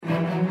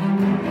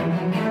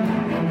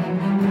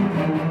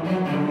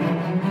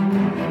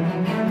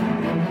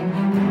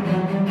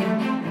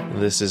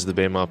This is the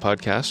Bema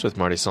Podcast with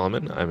Marty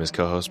Solomon. I'm his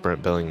co-host,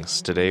 Brent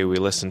Billings. Today we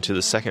listen to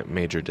the second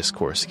major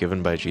discourse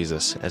given by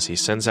Jesus as he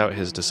sends out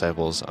his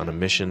disciples on a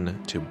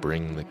mission to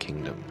bring the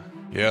kingdom.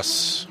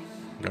 Yes,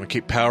 we're going to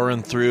keep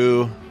powering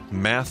through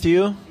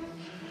Matthew.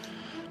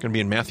 We're going to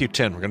be in Matthew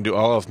 10. We're going to do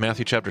all of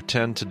Matthew chapter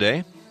 10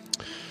 today.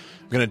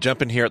 We're going to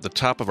jump in here at the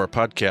top of our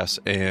podcast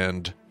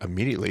and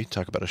immediately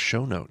talk about a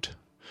show note.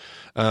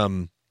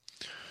 A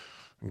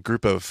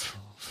group of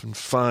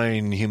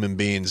fine human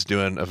beings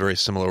doing a very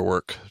similar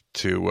work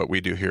to what we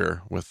do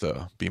here with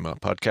the Bema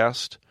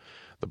podcast,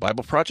 the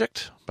Bible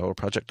Project,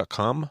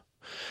 BibleProject.com.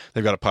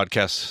 They've got a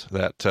podcast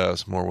that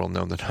is more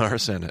well-known than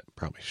ours, and it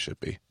probably should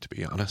be, to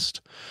be honest.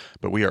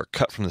 But we are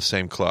cut from the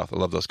same cloth. I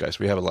love those guys.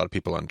 We have a lot of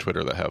people on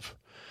Twitter that have,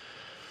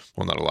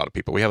 well, not a lot of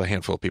people. We have a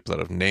handful of people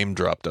that have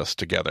name-dropped us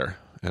together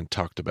and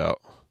talked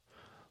about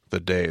the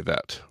day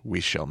that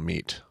we shall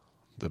meet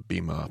the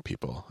Bema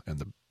people and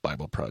the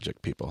Bible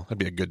Project people. That'd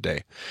be a good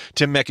day.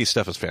 Tim Mackey's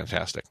stuff is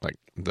fantastic. Like,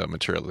 the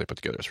material that they put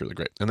together is really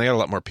great. And they got a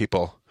lot more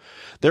people.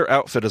 Their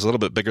outfit is a little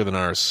bit bigger than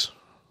ours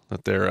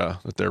that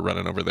they're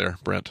running over there,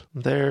 Brent.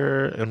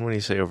 And when you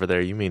say over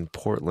there, you mean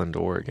Portland,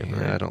 Oregon,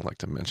 Yeah, right? I don't like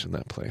to mention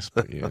that place,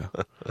 but yeah.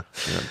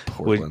 Yeah,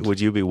 Portland. Would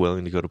you be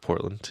willing to go to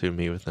Portland to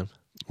meet with them?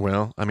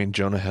 Well, I mean,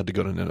 Jonah had to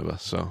go to Nineveh,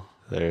 so.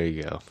 There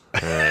you go.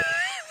 All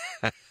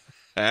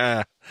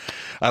right.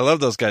 I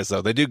love those guys,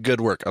 though. They do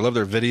good work. I love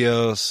their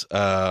videos.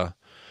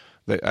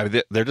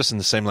 They're just in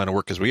the same line of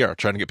work as we are,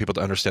 trying to get people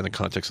to understand the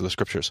context of the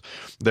scriptures.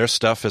 Their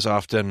stuff is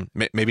often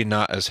maybe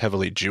not as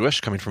heavily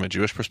Jewish, coming from a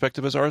Jewish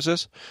perspective as ours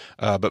is,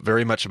 but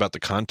very much about the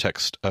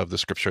context of the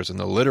scriptures and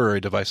the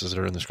literary devices that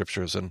are in the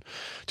scriptures, and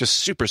just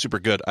super, super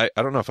good. I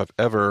don't know if I've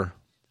ever,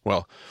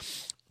 well,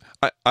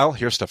 I'll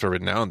hear stuff every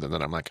now and then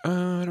that I'm like, I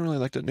don't really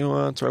like that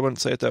nuance, or I wouldn't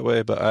say it that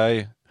way, but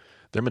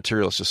their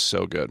material is just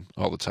so good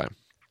all the time.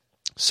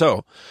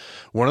 So,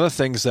 one of the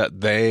things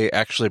that they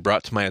actually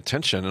brought to my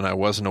attention, and I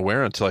wasn't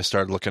aware until I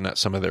started looking at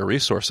some of their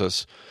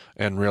resources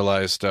and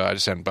realized I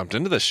just hadn't bumped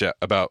into this yet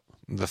about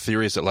the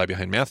theories that lie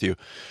behind Matthew,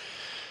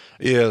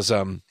 is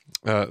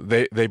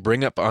they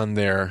bring up on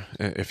their,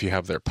 if you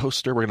have their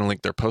poster, we're going to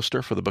link their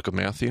poster for the book of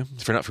Matthew.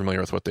 If you're not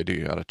familiar with what they do,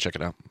 you ought to check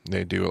it out.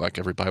 They do like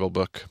every Bible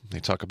book. They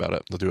talk about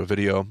it. They'll do a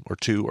video or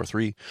two or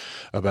three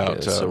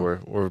about... So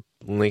we're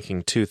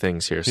linking two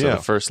things here. So the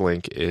first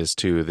link is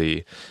to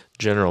the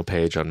general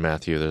page on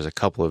Matthew. There's a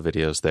couple of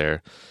videos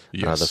there.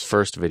 Yes. The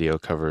first video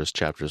covers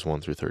chapters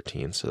 1 through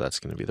 13, so that's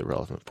going to be the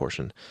relevant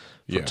portion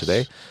for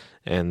today.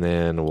 And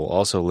then we'll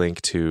also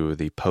link to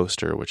the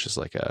poster, which is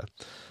like a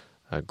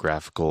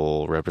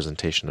graphical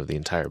representation of the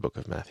entire book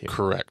of Matthew.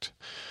 Correct.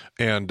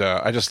 And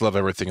I just love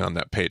everything on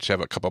that page. I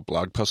have a couple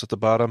blog posts at the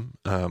bottom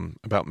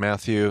about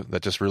Matthew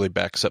that just really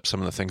backs up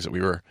some of the things that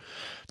we were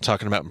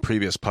talking about in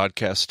previous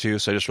podcasts too,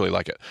 so I just really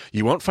like it.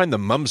 You won't find the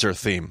Mumser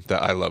theme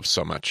that I love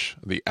so much,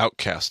 the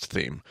Outcast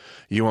theme.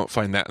 You won't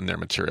find that in their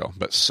material,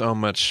 but so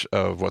much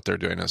of what they're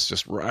doing is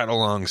just right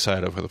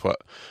alongside of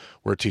what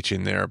we're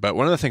teaching there. But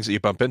one of the things that you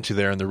bump into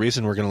there, and the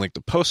reason we're going to link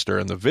the poster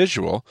and the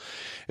visual,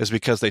 is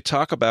because they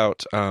talk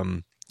about,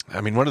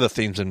 one of the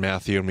themes in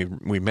Matthew, and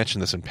we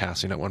mentioned this in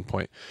passing at one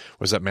point,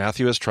 was that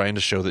Matthew is trying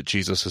to show that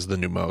Jesus is the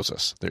new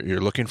Moses.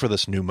 You're looking for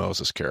this new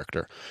Moses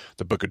character.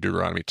 The book of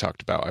Deuteronomy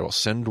talked about, I will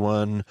send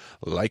one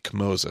like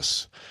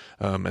Moses.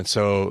 And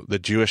so the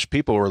Jewish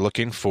people were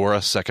looking for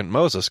a second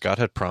Moses. God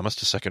had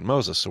promised a second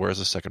Moses. So where's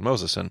the second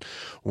Moses? And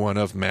one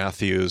of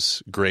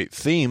Matthew's great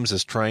themes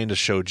is trying to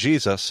show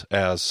Jesus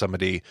as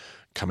somebody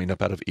coming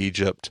up out of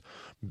Egypt,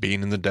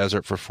 being in the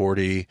desert for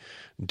 40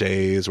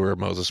 days where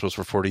Moses was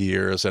for 40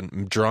 years,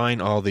 and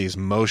drawing all these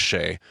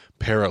Moshe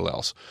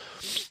parallels.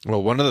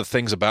 Well, one of the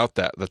things about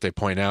that they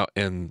point out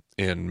in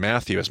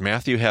Matthew is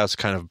Matthew has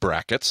kind of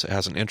brackets. It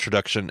has an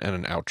introduction and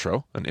an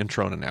outro, an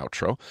intro and an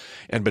outro.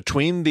 And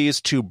between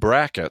these two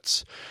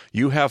brackets,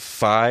 you have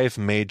 5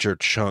 major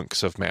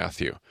chunks of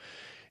Matthew.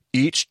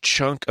 Each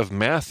chunk of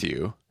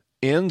Matthew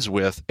ends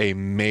with a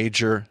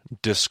major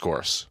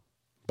discourse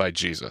by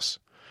Jesus.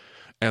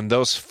 And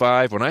those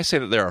 5, when I say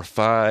that there are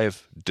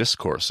 5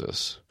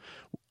 discourses,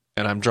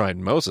 and I'm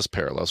drawing Moses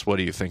parallels, what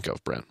do you think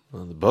of, Brent?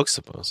 Well, the books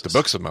of Moses. The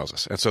books of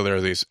Moses. And so there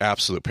are these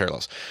absolute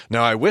parallels.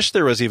 Now, I wish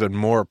there was even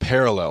more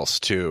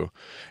parallels to,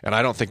 and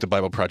I don't think the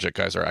Bible Project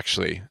guys are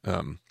actually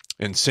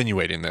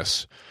insinuating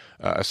this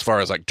as far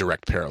as like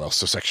direct parallels.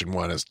 So section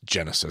 1 is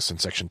Genesis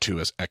and section 2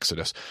 is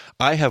Exodus.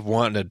 I have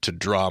wanted to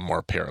draw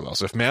more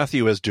parallels. If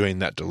Matthew is doing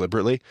that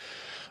deliberately,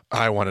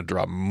 I want to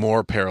draw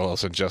more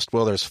parallels than just,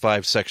 well, there's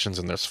 5 sections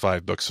and there's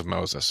 5 books of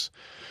Moses.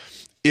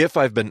 If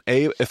I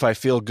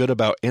feel good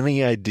about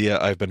any idea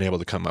I've been able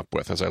to come up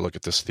with as I look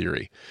at this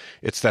theory,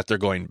 it's that they're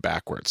going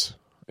backwards.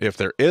 If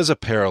there is a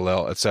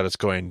parallel, it's that it's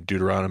going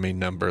Deuteronomy,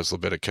 Numbers,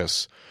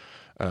 Leviticus,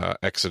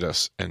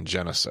 Exodus, and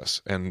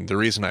Genesis. And the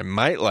reason I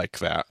might like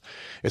that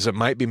is it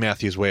might be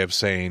Matthew's way of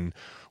saying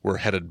we're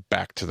headed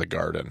back to the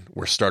garden.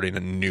 We're starting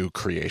a new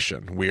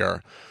creation.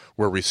 We're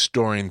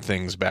restoring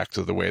things back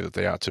to the way that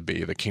they ought to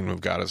be. The kingdom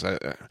of God is...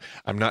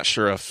 I'm not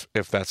sure if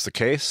that's the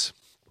case.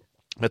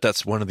 But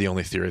that's one of the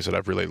only theories that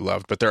I've really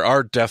loved. But there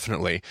are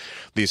definitely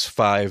these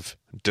 5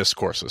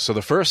 discourses. So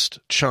the first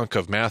chunk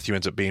of Matthew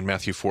ends up being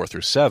Matthew 4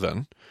 through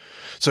 7.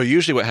 So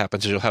usually what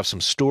happens is you'll have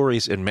some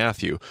stories in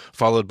Matthew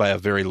followed by a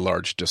very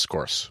large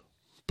discourse,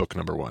 book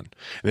number 1. And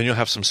then you'll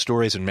have some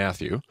stories in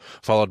Matthew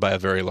followed by a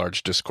very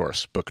large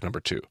discourse, book number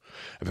 2.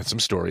 And then some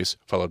stories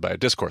followed by a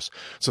discourse.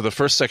 So the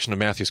first section of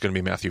Matthew is going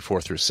to be Matthew 4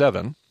 through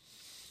 7.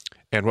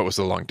 And what was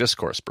the long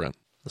discourse, Brent?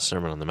 The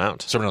Sermon on the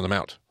Mount. Sermon on the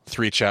Mount.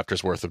 3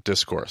 chapters worth of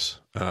discourse.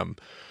 And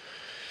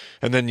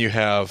then you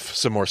have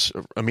some more,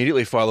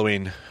 immediately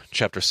following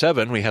chapter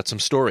 7, we had some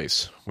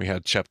stories. We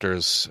had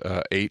chapters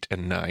 8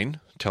 and 9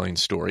 telling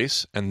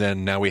stories. And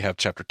then now we have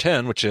chapter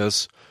 10, which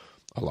is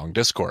a long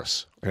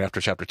discourse. And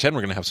after chapter 10, we're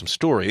going to have some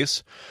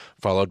stories,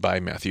 followed by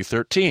Matthew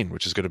 13,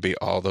 which is going to be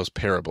all those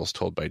parables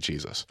told by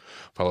Jesus,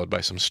 followed by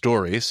some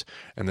stories,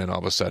 and then all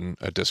of a sudden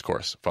a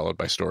discourse, followed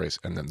by stories,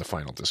 and then the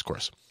final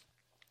discourse.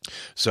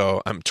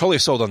 So I'm totally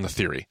sold on the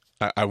theory.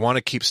 I want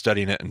to keep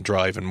studying it and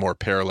draw even more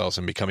parallels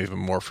and become even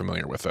more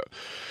familiar with it.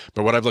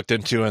 But what I've looked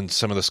into and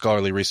some of the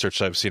scholarly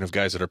research I've seen of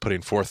guys that are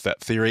putting forth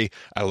that theory,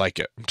 I like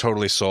it. I'm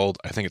totally sold.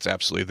 I think it's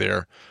absolutely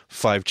there.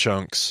 5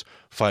 chunks,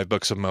 5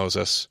 books of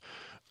Moses.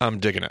 I'm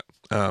digging it.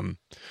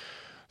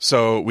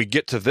 So we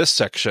get to this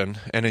section,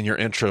 and in your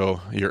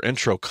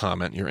intro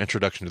comment, your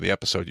introduction to the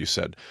episode, you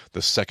said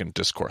the second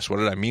discourse. What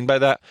did I mean by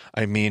that?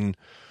 I mean,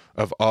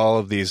 of all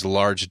of these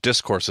large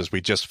discourses,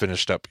 we just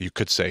finished up, you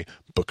could say,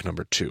 book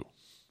number 2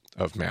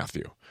 of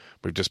Matthew.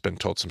 We've just been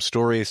told some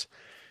stories,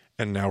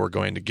 and now we're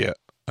going to get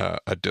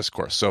a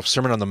discourse. So if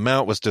Sermon on the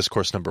Mount was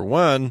discourse number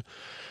 1,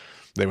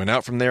 they went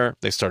out from there,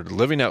 they started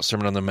living out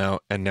Sermon on the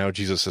Mount, and now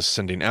Jesus is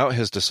sending out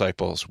his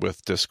disciples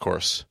with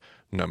discourse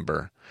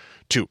number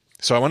 2.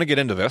 So I want to get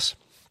into this.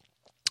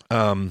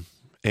 And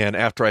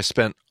after I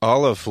spent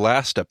all of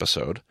last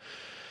episode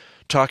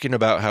talking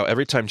about how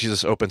every time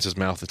Jesus opens his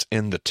mouth, it's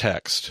in the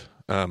text,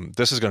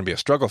 this is going to be a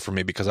struggle for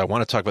me because I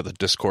want to talk about the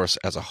discourse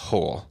as a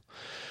whole.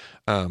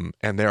 And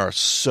there are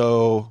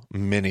so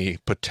many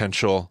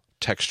potential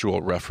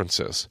textual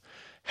references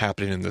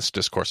happening in this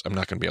discourse. I'm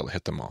not going to be able to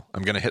hit them all.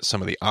 I'm going to hit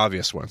some of the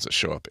obvious ones that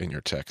show up in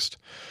your text.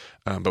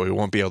 But we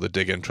won't be able to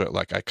dig into it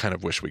like I kind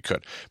of wish we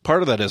could.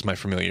 Part of that is my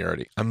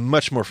familiarity. I'm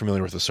much more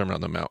familiar with the Sermon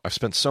on the Mount. I've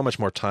spent so much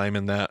more time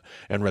in that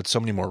and read so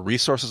many more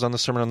resources on the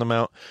Sermon on the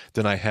Mount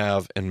than I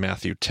have in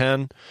Matthew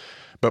 10.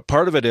 But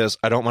part of it is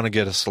I don't want to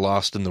get us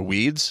lost in the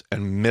weeds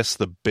and miss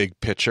the big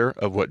picture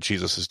of what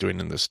Jesus is doing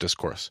in this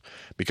discourse.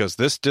 Because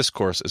this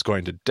discourse is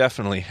going to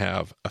definitely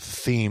have a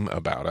theme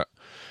about it.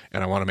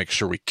 And I want to make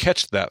sure we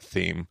catch that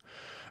theme.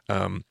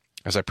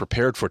 As I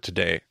prepared for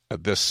today,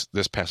 this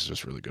passage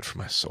is really good for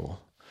my soul.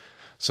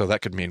 So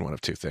that could mean one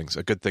of 2 things,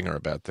 a good thing or a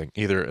bad thing.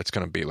 Either it's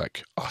going to be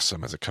like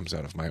awesome as it comes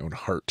out of my own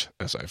heart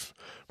as I've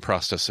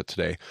processed it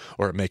today,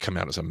 or it may come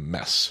out as a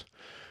mess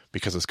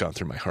because it's gone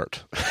through my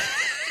heart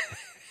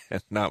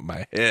and not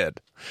my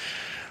head.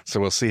 So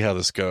we'll see how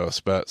this goes.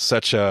 But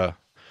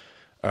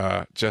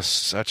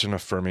just such an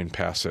affirming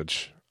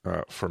passage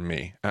for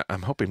me.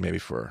 I'm hoping maybe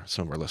for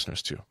some of our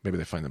listeners too. Maybe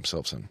they find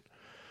themselves in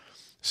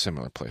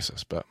similar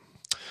places. But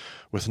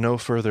with no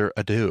further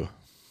ado,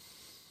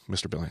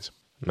 Mr. Billings.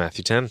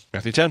 Matthew 10.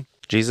 Matthew 10.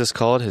 Jesus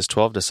called his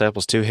 12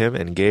 disciples to him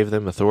and gave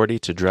them authority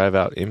to drive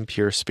out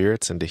impure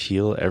spirits and to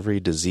heal every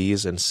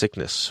disease and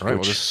sickness,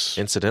 which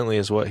incidentally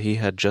is what he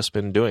had just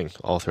been doing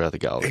all throughout the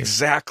Galilee.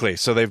 Exactly.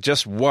 So they've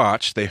just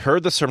watched, they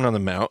heard the Sermon on the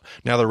Mount.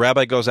 Now the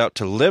rabbi goes out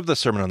to live the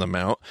Sermon on the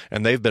Mount,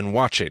 and they've been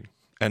watching.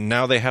 And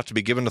now they have to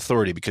be given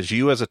authority because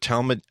you as a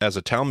Talmud,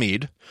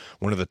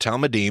 one of the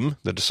Talmudim,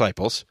 the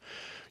disciples,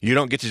 you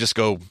don't get to just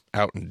go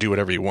out and do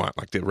whatever you want.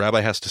 Like the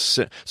rabbi has to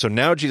sit. So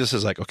now Jesus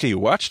is like, okay, you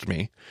watched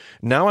me.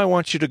 Now I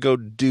want you to go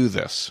do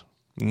this.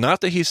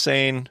 Not that he's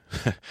saying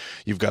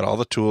you've got all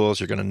the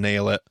tools, you're going to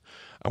nail it.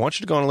 I want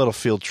you to go on a little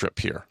field trip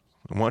here.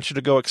 I want you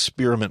to go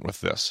experiment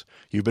with this.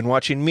 You've been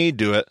watching me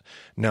do it.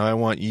 Now I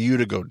want you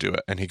to go do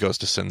it. And he goes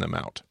to send them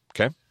out.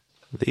 Okay?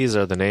 These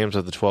are the names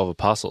of the 12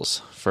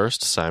 apostles.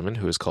 First, Simon,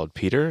 who is called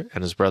Peter,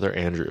 and his brother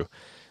Andrew.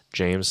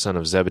 James, son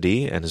of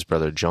Zebedee, and his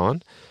brother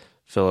John.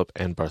 Philip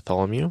and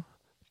Bartholomew,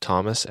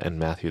 Thomas and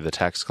Matthew the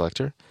tax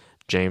collector,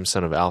 James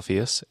son of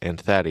Alphaeus and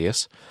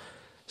Thaddeus,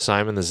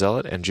 Simon the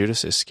Zealot, and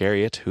Judas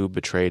Iscariot, who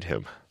betrayed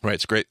him. Right,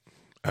 it's great.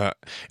 And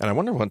I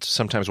wonder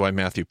sometimes why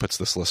Matthew puts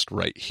this list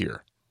right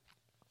here.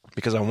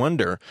 Because I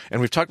wonder,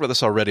 and we've talked about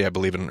this already, I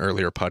believe, in an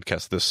earlier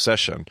podcast this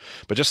session,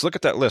 but just look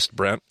at that list,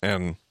 Brent,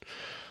 and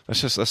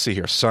let's see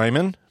here.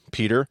 Simon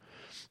Peter.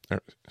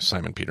 Let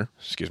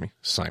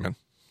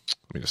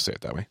me just say it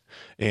that way.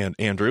 And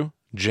Andrew,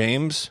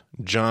 James,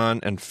 John,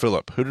 and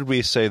Philip. Who did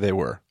we say they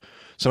were?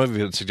 Some of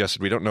you had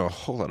suggested we don't know a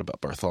whole lot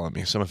about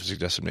Bartholomew. Some of you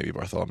suggested maybe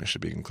Bartholomew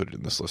should be included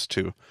in this list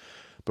too.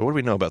 But what do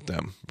we know about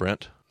them,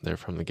 Brent? They're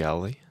from the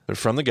Galilee. They're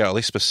from the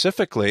Galilee,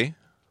 specifically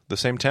the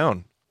same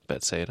town.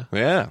 Bethsaida.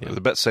 Yeah,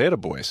 the Bethsaida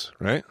boys,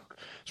 right?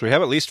 So we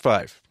have at least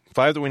 5.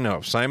 5 that we know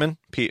of. Simon,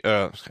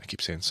 I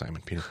keep saying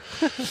Simon, Peter.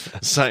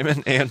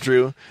 Simon,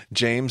 Andrew,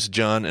 James,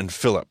 John, and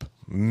Philip.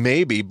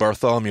 maybe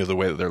Bartholomew the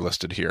way that they're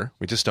listed here.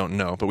 We just don't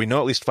know. But we know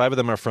at least 5 of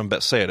them are from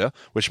Bethsaida,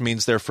 which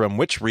means they're from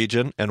which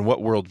region and what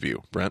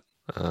worldview, Brent?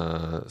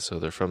 So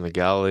they're from the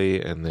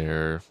Galilee, and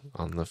they're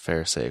on the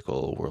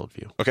Pharisaical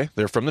worldview. Okay,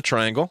 they're from the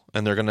Triangle,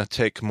 and they're going to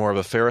take more of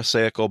a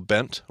Pharisaical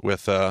bent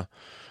with that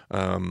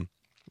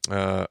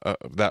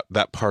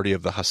party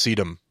of the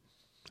Hasidim,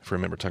 if you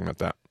remember talking about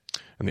that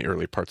in the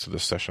early parts of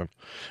this session.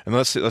 And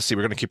let's see,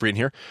 we're going to keep reading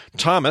here.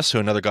 Thomas, who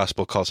another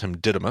gospel calls him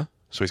Didymus,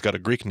 so he's got a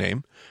Greek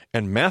name,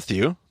 and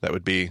Matthew, that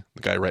would be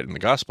the guy writing the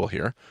gospel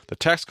here, the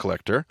tax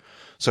collector.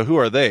 So who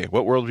are they?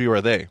 What worldview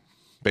are they,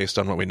 based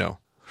on what we know?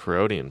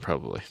 Herodian,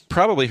 probably.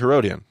 Probably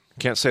Herodian.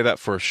 Can't say that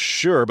for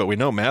sure, but we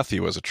know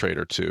Matthew was a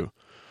traitor to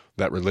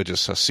that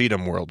religious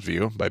Hasidim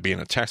worldview by being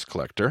a tax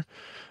collector.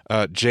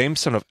 James,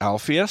 son of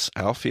Alphaeus,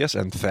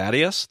 and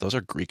Thaddeus, those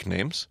are Greek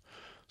names.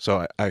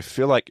 So I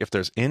feel like if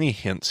there's any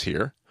hints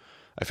here,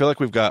 I feel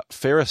like we've got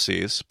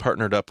Pharisees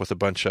partnered up with a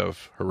bunch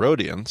of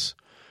Herodians.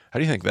 How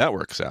do you think that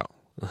works out?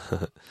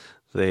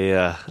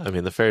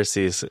 The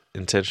Pharisees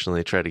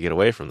intentionally try to get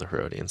away from the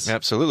Herodians.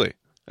 Absolutely.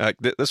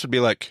 This would be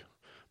like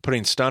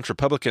putting staunch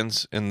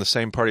Republicans in the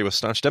same party with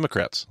staunch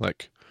Democrats.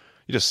 Like,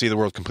 you just see the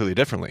world completely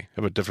differently,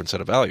 have a different set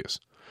of values.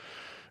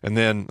 And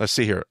then, let's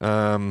see here.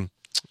 And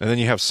then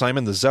you have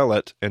Simon the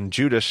Zealot and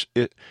Judas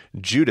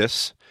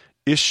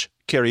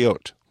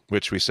Iscariot,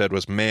 which we said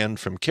was man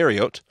from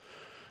Cariot.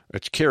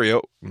 Which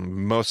Cariot,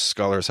 most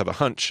scholars have a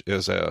hunch,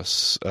 is a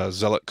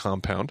zealot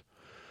compound.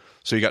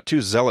 So you got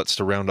 2 zealots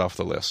to round off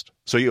the list.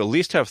 So you at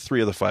least have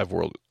 3 of the 5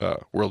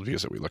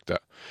 worldviews that we looked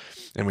at.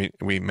 And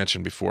we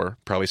mentioned before,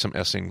 probably some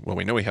Essene, well,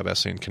 we know we have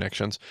Essene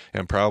connections,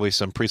 and probably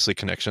some priestly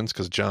connections,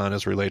 because John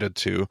is related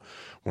to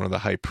one of the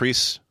high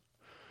priests,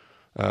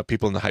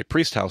 people in the high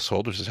priest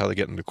household, which is how they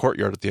get into the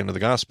courtyard at the end of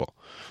the gospel.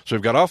 So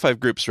we've got all 5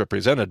 groups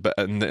represented, but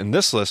in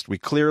this list, we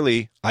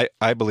clearly,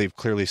 I believe,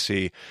 clearly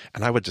see,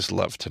 and I would just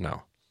love to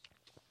know,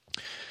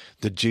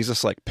 did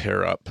Jesus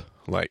pair up,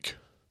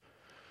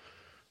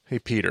 hey,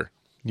 Peter,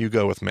 you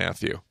go with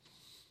Matthew.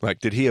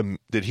 Did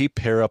he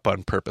pair up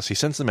on purpose? He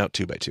sends them out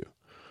 2 by 2.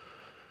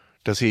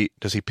 Does he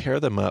pair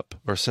them up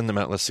or send them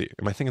out? Let's see.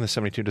 Am I thinking the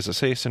 72? Does it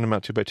say send them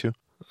out 2 by 2?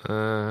 I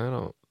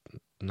don't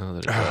know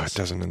that it does. It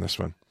doesn't in this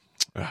one.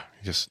 You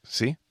just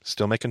see,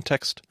 still making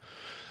text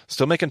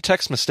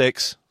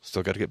mistakes.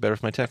 Still got to get better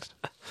with my text.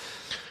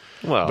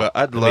 Well, but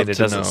I'd love to know. It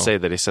doesn't say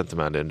that he sent them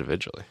out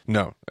individually.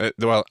 No.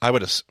 Well, I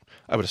would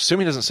assume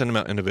he doesn't send them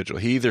out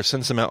individually. He either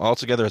sends them out all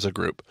together as a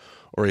group,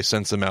 or he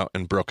sends them out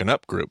in broken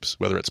up groups,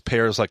 whether it's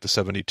pairs like the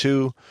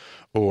 72,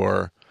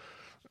 or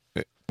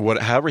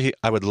however.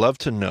 I would love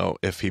to know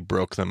if he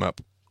broke them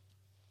up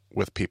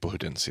with people who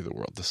didn't see the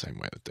world the same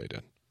way that they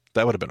did.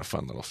 That would have been a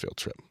fun little field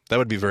trip. That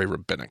would be very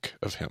rabbinic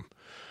of him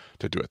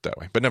to do it that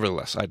way. But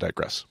nevertheless, I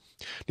digress.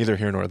 Neither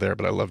here nor there,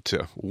 but I love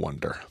to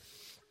wonder.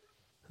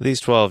 These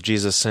 12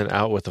 Jesus sent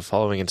out with the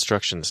following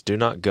instructions. Do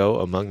not go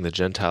among the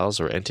Gentiles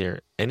or enter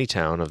any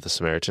town of the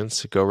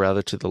Samaritans. Go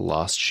rather to the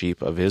lost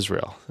sheep of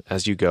Israel.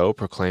 As you go,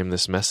 proclaim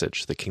this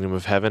message. The kingdom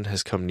of heaven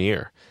has come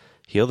near.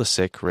 Heal the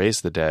sick,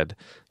 raise the dead,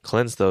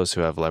 cleanse those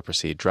who have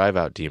leprosy, drive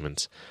out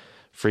demons.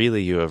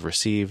 Freely you have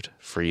received,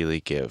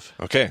 freely give.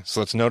 Okay, so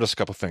let's notice a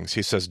couple things.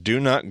 He says, do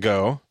not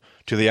go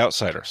to the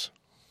outsiders.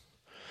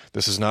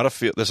 This is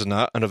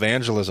not an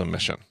evangelism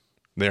mission.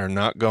 They are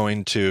not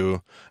going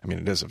to,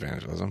 it is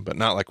evangelism, but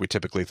not like we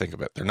typically think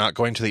of it. They're not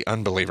going to the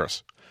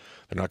unbelievers.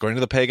 They're not going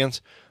to the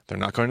pagans. They're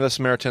not going to the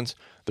Samaritans.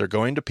 They're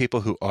going to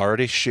people who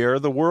already share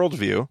the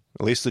worldview,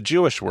 at least the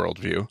Jewish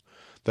worldview,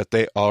 that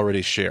they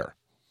already share.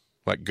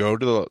 Go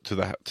to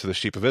the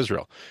sheep of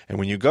Israel. And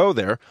when you go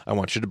there, I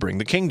want you to bring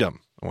the kingdom.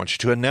 I want you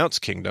to announce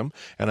kingdom,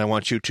 and I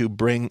want you to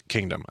bring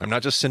kingdom. I'm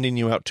not just sending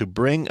you out to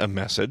bring a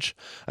message.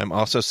 I'm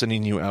also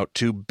sending you out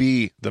to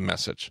be the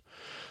message.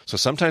 So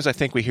sometimes I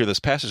think we hear this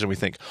passage and we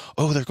think,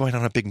 oh, they're going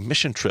on a big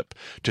mission trip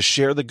to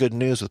share the good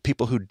news with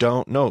people who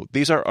don't know.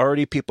 These are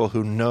already people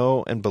who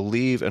know and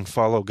believe and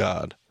follow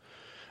God.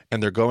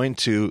 And they're going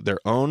to their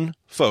own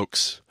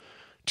folks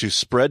to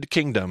spread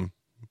kingdom,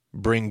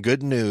 bring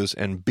good news,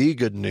 and be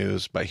good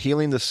news by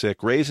healing the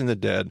sick, raising the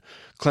dead,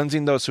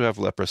 cleansing those who have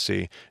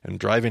leprosy, and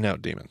driving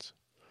out demons.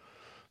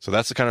 So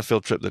that's the kind of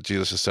field trip that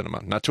Jesus has sent them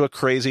on. Not to a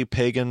crazy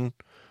pagan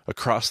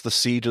across the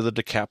sea to the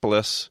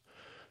Decapolis,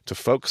 to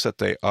folks that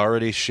they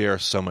already share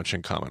so much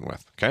in common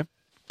with. Okay?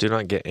 Do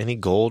not get any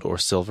gold or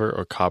silver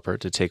or copper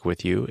to take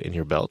with you in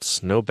your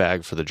belts, no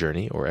bag for the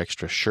journey, or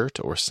extra shirt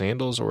or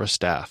sandals or a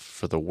staff,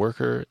 for the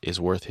worker is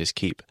worth his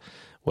keep.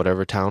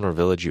 Whatever town or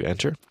village you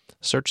enter,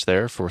 search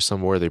there for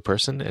some worthy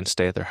person and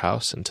stay at their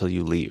house until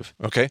you leave.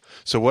 Okay,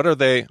 so what are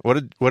they?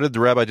 What did the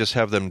rabbi just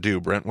have them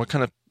do, Brent? What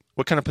kind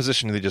of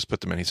position did he just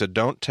put them in? He said,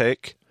 do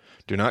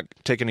not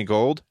take any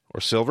gold or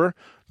silver,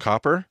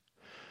 copper,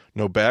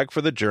 no bag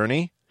for the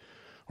journey,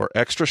 or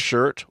extra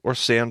shirt or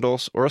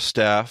sandals or a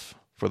staff,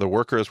 for the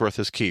worker is worth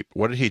his keep.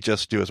 What did he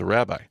just do as a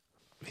rabbi?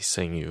 He's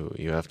saying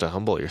you have to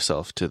humble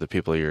yourself to the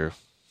people you're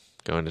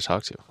going to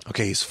talk to.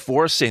 Okay, he's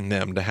forcing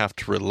them to have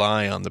to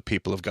rely on the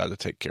people of God to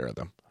take care of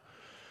them.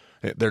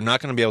 They're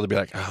not going to be able to be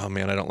like, oh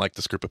man, I don't like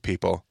this group of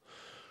people.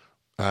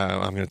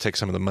 I'm going to take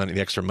some of the money,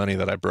 the extra money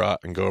that I brought,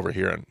 and go over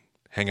here and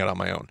hang out on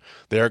my own.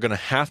 They are going to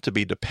have to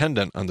be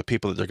dependent on the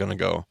people that they're going to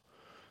go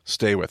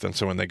stay with. And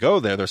so when they go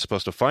there, they're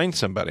supposed to find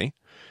somebody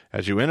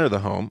as you enter the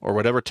home or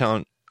whatever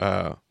town,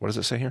 what does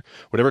it say here?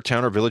 Whatever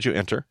town or village you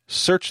enter,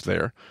 search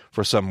there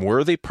for some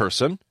worthy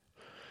person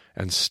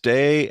and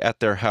stay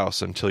at their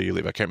house until you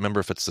leave. I can't remember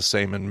if it's the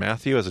same in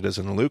Matthew as it is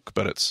in Luke,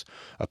 but it's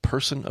a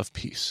person of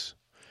peace.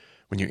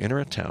 When you enter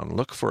a town,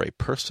 look for a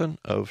person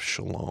of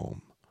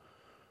shalom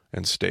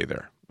and stay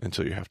there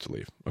until you have to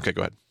leave. Okay,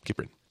 go ahead. Keep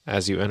reading.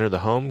 As you enter the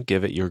home,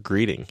 give it your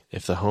greeting.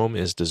 If the home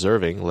is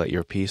deserving, let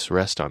your peace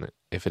rest on it.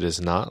 If it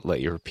is not,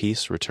 let your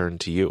peace return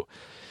to you.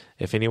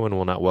 If anyone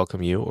will not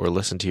welcome you or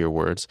listen to your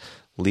words,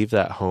 leave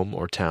that home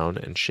or town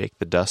and shake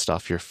the dust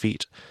off your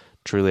feet.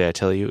 Truly, I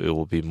tell you, it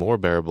will be more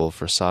bearable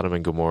for Sodom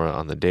and Gomorrah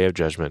on the day of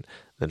judgment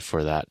than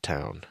for that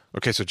town.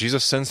 Okay, so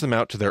Jesus sends them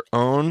out to their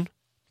own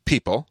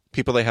people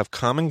they have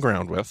common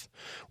ground with,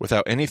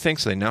 without anything,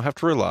 so they now have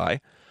to rely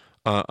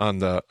on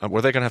the... what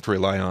are they going to have to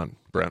rely on,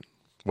 Brent?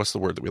 What's the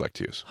word that we like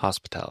to use?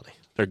 Hospitality.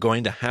 They're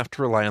going to have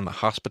to rely on the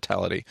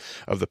hospitality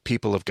of the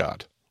people of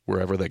God,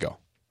 wherever they go.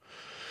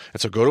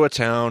 And so go to a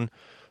town,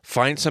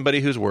 find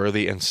somebody who's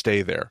worthy, and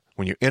stay there.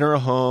 When you enter a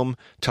home,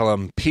 tell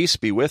them, peace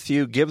be with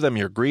you, give them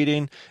your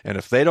greeting, and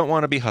if they don't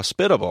want to be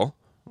hospitable,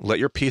 let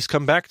your peace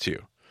come back to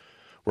you.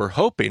 We're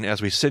hoping,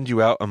 as we send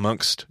you out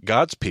amongst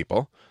God's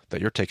people, that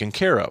you're taken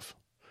care of.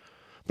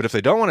 But if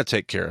they don't want to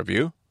take care of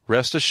you,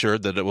 rest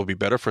assured that it will be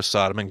better for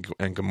Sodom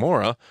and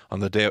Gomorrah on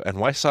the day of... And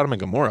why Sodom and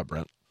Gomorrah,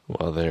 Brent?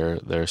 Well,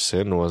 their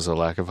sin was a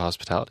lack of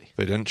hospitality.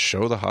 They didn't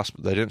show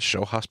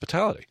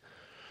hospitality.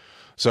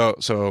 So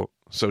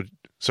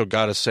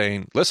God is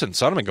saying, listen,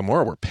 Sodom and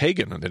Gomorrah were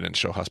pagan and they didn't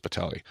show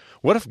hospitality.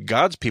 What if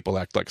God's people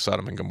act like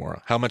Sodom and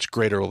Gomorrah? How much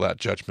greater will that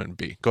judgment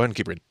be? Go ahead and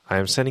keep reading. I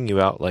am sending you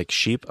out like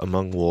sheep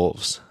among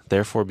wolves.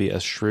 Therefore be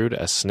as shrewd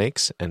as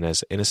snakes and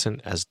as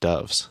innocent as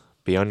doves.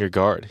 Be on your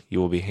guard. You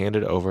will be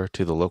handed over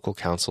to the local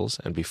councils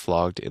and be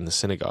flogged in the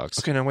synagogues.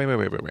 Okay, now wait.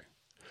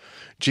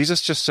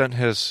 Jesus just sent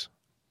his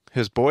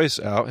boys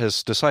out,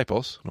 his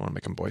disciples. I don't want to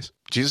make them boys.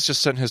 Jesus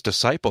just sent his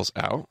disciples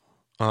out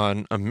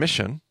on a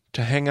mission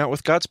to hang out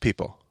with God's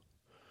people.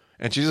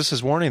 And Jesus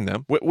is warning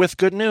them with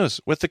good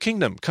news, with the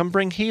kingdom. Come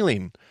bring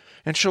healing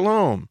and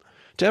shalom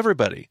to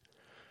everybody.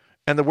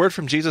 And the word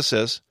from Jesus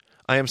is,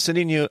 I am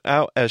sending you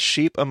out as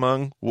sheep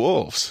among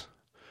wolves.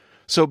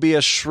 So be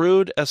as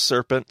shrewd as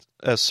serpents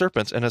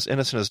and as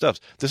innocent as doves.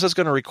 This is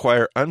going to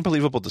require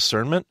unbelievable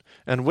discernment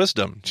and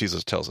wisdom,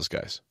 Jesus tells us,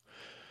 guys.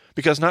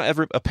 Because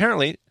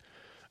apparently,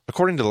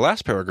 according to the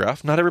last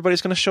paragraph, not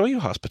everybody's going to show you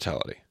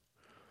hospitality.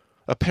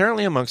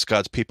 Apparently amongst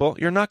God's people,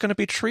 you're not going to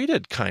be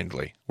treated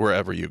kindly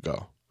wherever you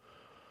go.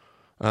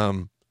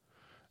 Man,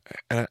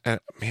 I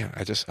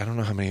don't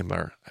know how many of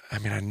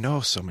I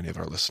know so many of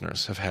our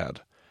listeners have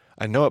had.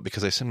 I know it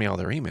because they send me all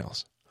their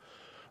emails.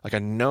 Like, I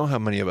know how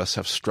many of us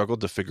have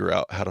struggled to figure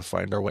out how to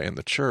find our way in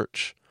the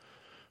church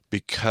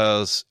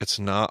because it's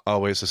not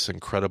always this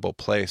incredible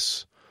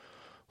place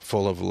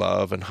full of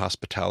love and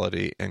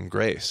hospitality and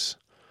grace.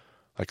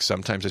 Like,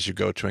 sometimes as you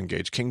go to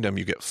engage kingdom,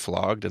 you get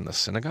flogged in the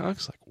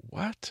synagogues. Like,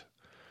 what?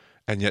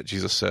 And yet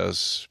Jesus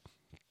says,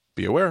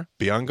 be aware,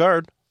 be on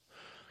guard,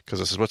 because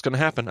this is what's going to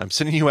happen. I'm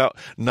sending you out,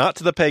 not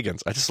to the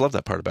pagans. I just love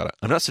that part about it.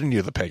 I'm not sending you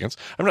to the pagans.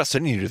 I'm not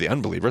sending you to the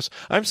unbelievers.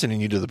 I'm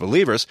sending you to the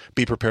believers.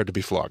 Be prepared to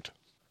be flogged.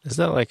 Is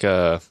that like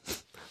a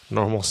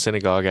normal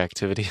synagogue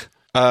activity?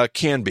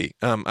 Can be.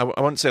 I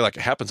wouldn't say like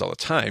it happens all the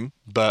time,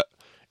 but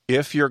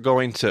if you're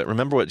going to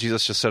remember what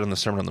Jesus just said in the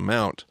Sermon on the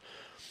Mount,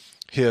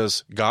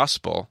 his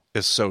gospel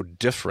is so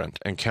different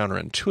and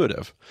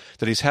counterintuitive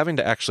that he's having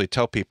to actually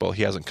tell people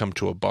he hasn't come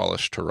to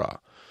abolish Torah.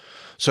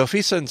 So if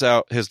he sends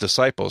out his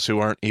disciples who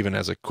aren't even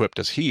as equipped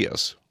as he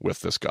is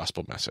with this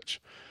gospel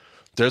message,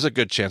 there's a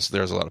good chance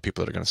there's a lot of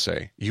people that are going to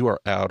say, you are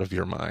out of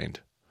your mind.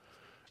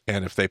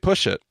 And if they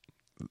push it,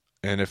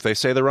 and if they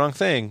say the wrong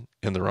thing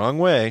in the wrong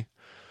way,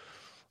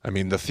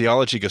 the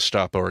theology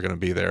Gestapo are going to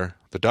be there.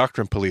 The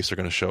doctrine police are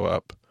going to show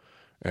up,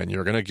 and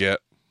you're going to get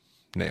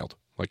nailed.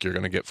 Like, you're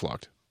going to get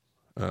flogged.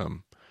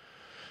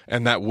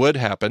 And that would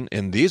happen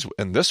in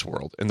this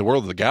world, in the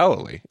world of the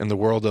Galilee, in the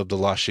world of the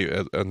lost sheep,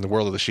 in the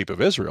world of the sheep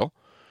of Israel.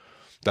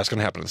 That's going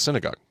to happen in the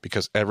synagogue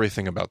because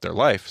everything about their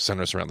life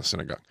centers around the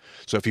synagogue.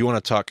 So if you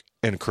want to talk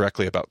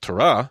incorrectly about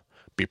Torah,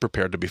 be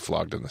prepared to be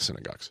flogged in the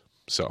synagogues.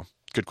 So,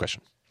 good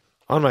question.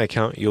 On my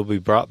account, you'll be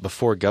brought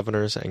before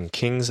governors and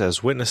kings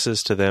as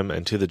witnesses to them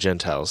and to the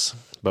Gentiles.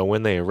 But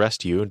when they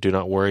arrest you, do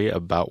not worry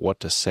about what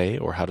to say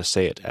or how to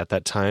say it. At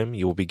that time,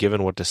 you will be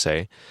given what to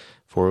say,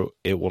 for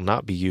it will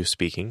not be you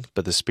speaking,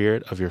 but the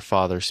Spirit of your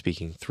Father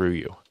speaking through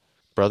you.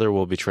 Brother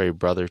will betray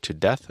brother to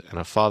death, and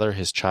a father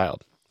his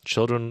child.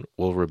 Children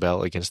will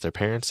rebel against their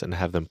parents and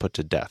have them put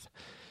to death.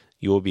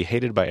 You will be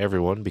hated by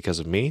everyone because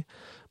of me,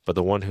 but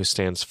the one who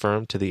stands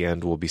firm to the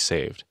end will be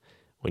saved.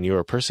 When you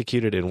are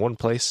persecuted in one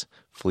place,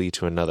 flee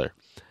to another.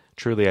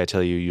 Truly, I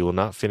tell you, you will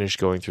not finish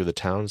going through the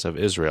towns of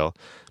Israel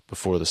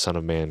before the Son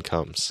of Man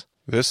comes.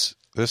 This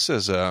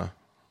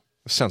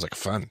sounds like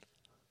fun.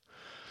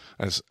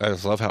 I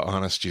just love how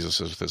honest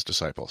Jesus is with his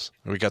disciples.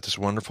 We got this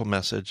wonderful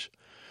message,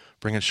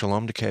 bringing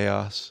shalom to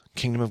chaos,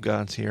 kingdom of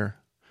God's here,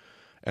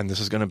 and this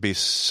is going to be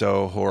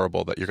so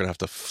horrible that you're going to have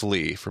to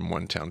flee from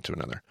one town to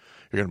another.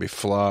 You're going to be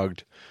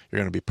flogged. You're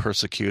going to be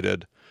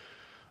persecuted.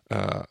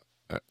 Oh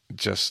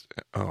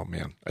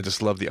man, I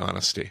just love the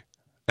honesty.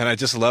 And I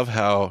just love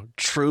how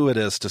true it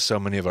is to so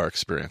many of our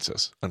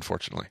experiences,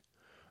 unfortunately.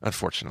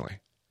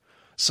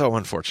 So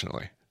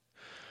unfortunately.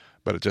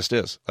 But it just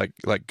is.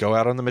 Like go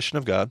out on the mission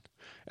of God.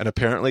 And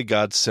apparently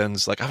God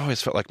sends, like, I've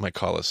always felt like my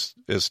call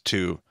is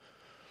to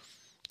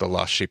the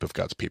lost sheep of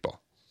God's people.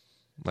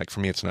 Like, for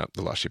me, it's not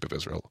the lost sheep of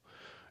Israel.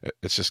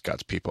 It's just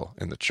God's people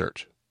in the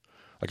church.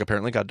 Like,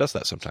 apparently God does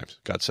that sometimes.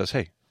 God says,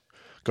 hey,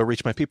 go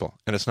reach my people.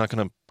 And it's not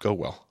going to go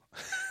well.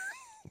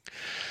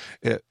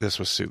 This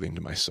was soothing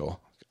to my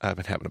soul. I've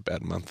been having a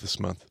bad month this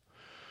month.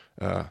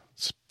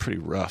 It's pretty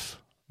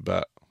rough.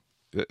 But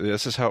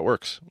this is how it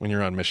works when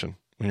you're on mission.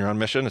 When you're on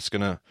mission, it's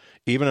going to,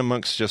 even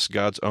amongst just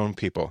God's own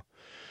people,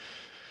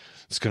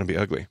 it's going to be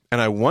ugly. And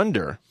I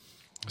wonder,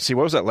 see,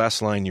 what was that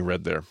last line you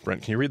read there?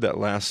 Brent, can you read that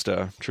last,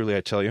 truly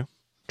I tell you?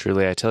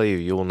 Truly I tell you,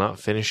 you will not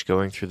finish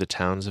going through the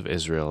towns of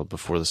Israel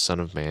before the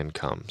Son of Man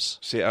comes.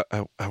 See,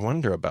 I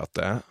wonder about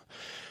that,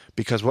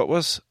 because what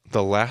was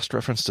the last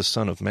reference to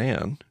Son of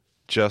Man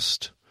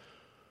just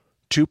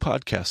 2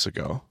 podcasts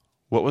ago?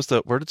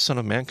 Where did Son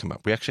of Man come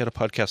up? We actually had a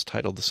podcast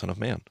titled The Son of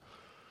Man.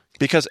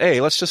 Because,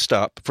 let's just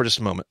stop for just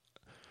a moment.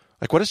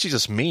 Like, what does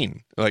Jesus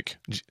mean? Like,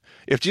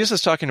 if Jesus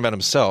is talking about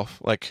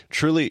himself, like,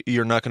 truly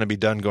you're not going to be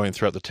done going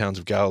throughout the towns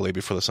of Galilee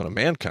before the Son of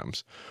Man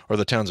comes, or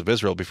the towns of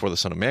Israel before the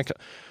Son of Man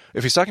comes.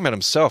 If he's talking about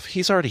himself,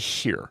 he's already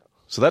here.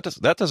 So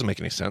that doesn't make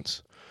any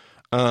sense.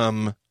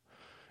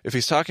 If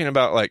he's talking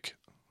about, like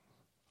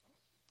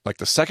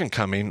the second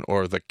coming,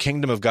 or the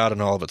kingdom of God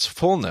in all of its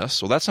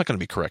fullness, well, that's not going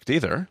to be correct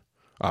either,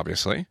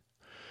 obviously.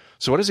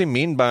 So what does he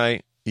mean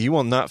by, you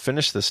will not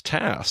finish this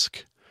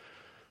task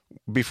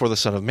before the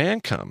Son of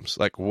Man comes?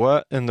 Like,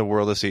 what in the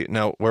world is he?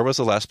 Now, where was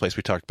the last place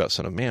we talked about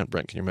Son of Man?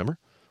 Brent, can you remember?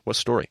 What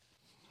story?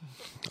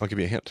 I'll give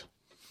you a hint.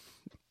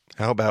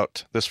 How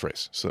about this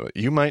phrase? So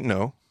you might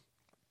know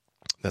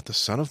that the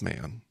Son of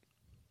Man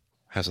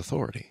has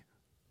authority.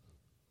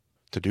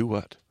 To do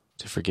what?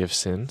 To forgive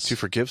sins? To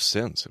forgive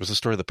sins. It was the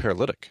story of the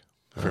paralytic,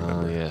 if you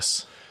remember.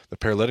 Yes. The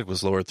paralytic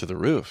was lowered through the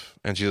roof,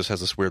 and Jesus has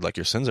this weird, like,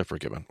 your sins are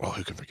forgiven. Well,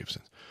 who can forgive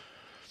sins?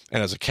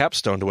 And as a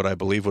capstone to what I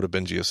believe would have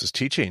been Jesus'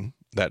 teaching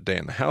that day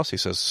in the house, he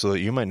says, so that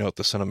you might know that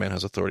the Son of Man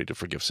has authority to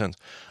forgive sins.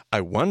 I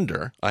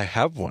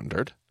have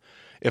wondered,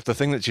 if the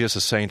thing that Jesus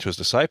is saying to his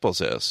disciples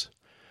is,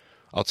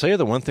 I'll tell you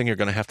the one thing you're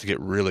going to have to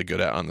get really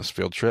good at on this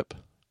field trip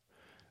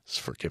is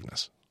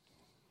forgiveness.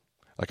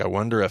 Like, I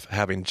wonder if,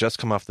 having just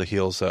come off the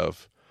heels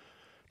of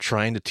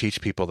trying to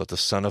teach people that the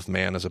Son of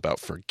Man is about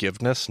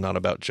forgiveness, not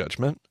about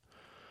judgment,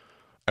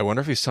 I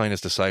wonder if he's telling his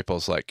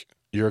disciples, like,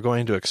 you're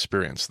going to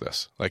experience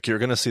this. Like, you're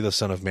going to see the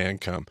Son of Man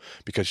come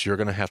because you're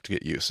going to have to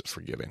get used to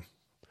forgiving.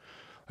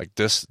 Like,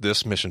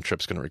 this mission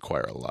trip's going to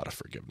require a lot of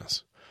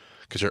forgiveness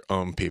because your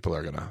own people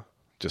are going to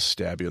just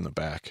stab you in the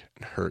back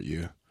and hurt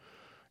you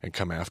and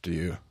come after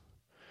you.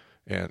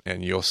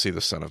 And you'll see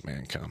the Son of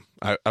Man come.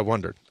 I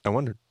wondered. I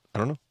don't know.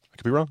 I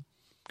could be wrong.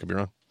 Go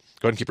ahead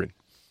and keep reading.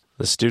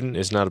 The student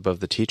is not above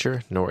the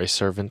teacher, nor a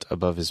servant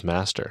above his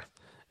master.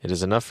 It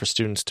is enough for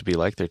students to be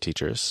like their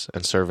teachers,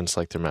 and servants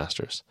like their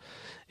masters.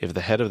 If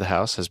the head of the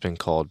house has been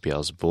called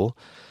Beelzebul,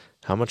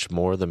 how much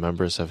more the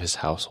members of his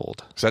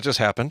household? So that just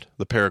happened.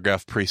 The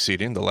paragraph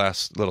preceding, the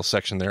last little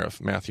section there of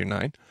Matthew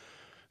 9,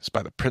 is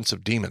by the prince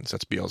of demons.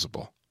 That's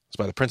Beelzebul. It's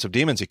by the prince of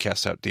demons he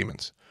casts out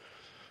demons.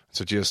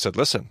 So Jesus said,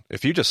 listen,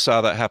 if you just saw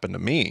that happen to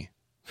me,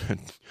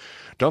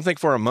 don't think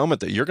for a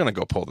moment that you're going to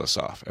go pull this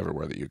off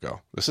everywhere that you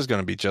go. This is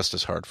going to be just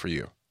as hard for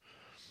you.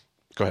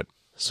 Go ahead.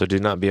 So do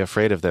not be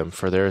afraid of them,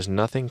 for there is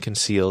nothing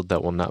concealed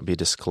that will not be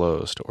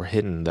disclosed, or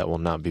hidden that will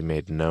not be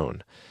made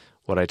known.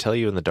 What I tell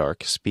you in the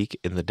dark, speak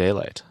in the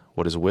daylight.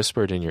 What is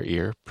whispered in your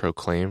ear,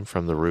 proclaim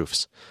from the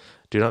roofs.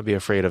 Do not be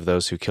afraid of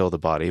those who kill the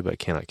body, but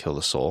cannot kill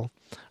the soul.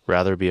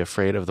 Rather be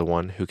afraid of the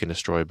one who can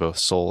destroy both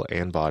soul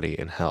and body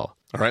in hell.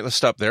 All right, let's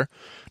stop there.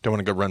 Don't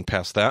want to go run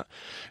past that.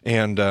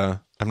 And I'm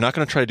not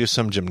going to try to do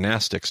some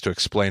gymnastics to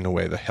explain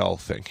away the hell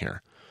thing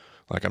here.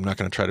 Like, I'm not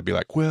going to try to be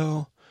like,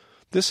 well,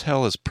 this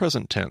hell is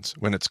present tense,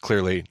 when it's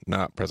clearly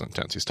not present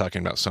tense. He's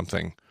talking about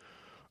something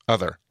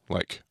other,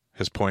 like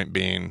his point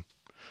being,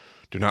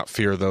 do not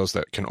fear those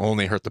that can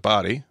only hurt the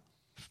body.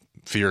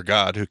 Fear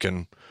God, who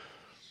can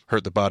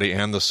hurt the body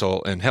and the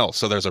soul in hell.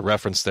 So there's a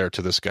reference there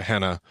to this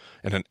Gehenna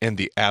in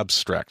the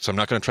abstract. So I'm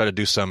not going to try to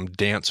do some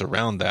dance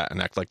around that and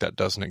act like that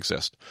doesn't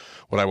exist.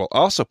 What I will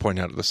also point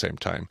out at the same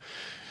time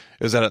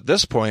is that at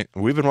this point,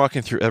 we've been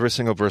walking through every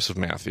single verse of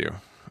Matthew,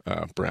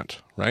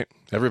 Brent, right?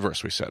 Every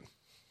verse we said.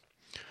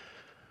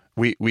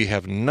 We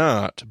have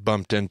not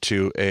bumped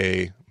into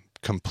a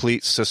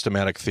complete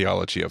systematic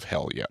theology of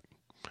hell yet.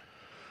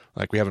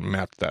 Like, we haven't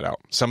mapped that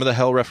out. Some of the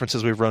hell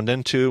references we've run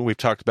into, we've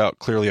talked about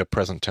clearly a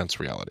present tense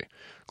reality.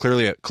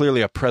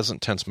 Clearly a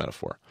present tense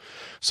metaphor.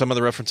 Some of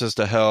the references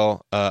to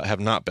hell have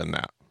not been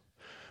that.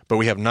 But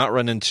we have not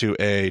run into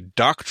a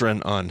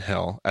doctrine on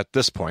hell at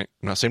this point.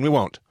 I'm not saying we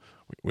won't.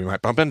 We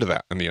might bump into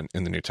that in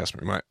the New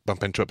Testament. We might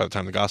bump into it by the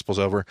time the Gospel's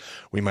over.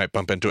 We might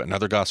bump into it in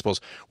other Gospels.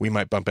 We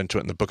might bump into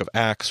it in the book of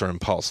Acts or in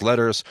Paul's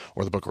letters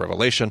or the book of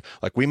Revelation.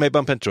 Like, we may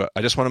bump into it.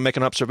 I just want to make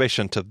an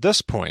observation to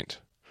this point.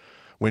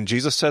 When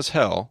Jesus says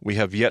hell, we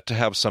have yet to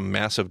have some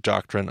massive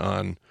doctrine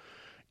on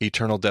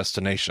eternal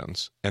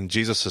destinations. And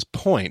Jesus'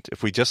 point,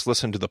 if we just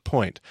listen to the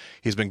point,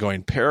 he's been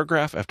going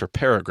paragraph after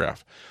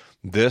paragraph.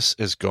 This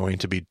is going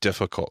to be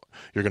difficult.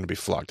 You're going to be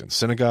flogged in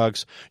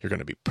synagogues. You're going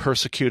to be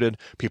persecuted.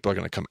 People are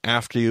going to come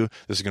after you.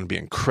 This is going to be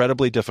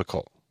incredibly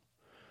difficult.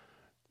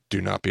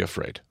 Do not be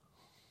afraid.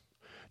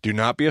 Do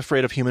not be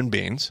afraid of human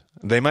beings.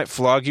 They might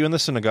flog you in the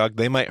synagogue.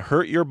 They might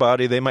hurt your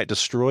body. They might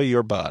destroy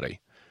your body.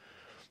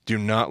 Do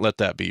not let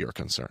that be your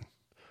concern.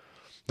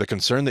 The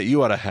concern that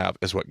you ought to have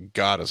is what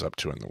God is up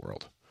to in the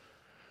world.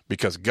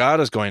 Because God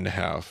is going to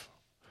have,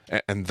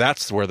 and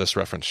that's where this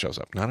reference shows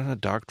up, not in a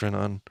doctrine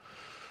on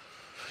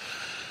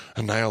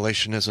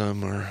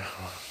annihilationism or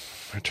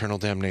eternal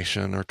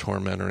damnation or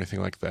torment or anything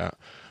like that.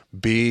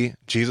 Be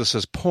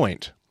Jesus'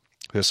 point,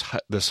 this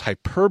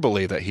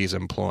hyperbole that he's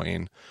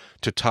employing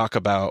to talk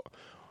about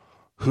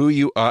who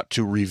you ought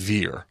to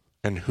revere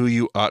and who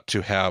you ought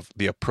to have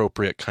the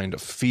appropriate kind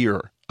of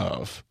fear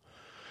of,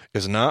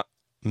 is not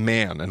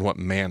man and what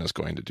man is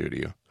going to do to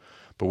you,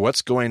 but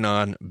what's going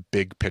on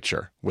big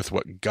picture with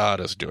what God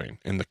is doing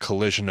in the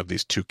collision of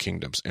these two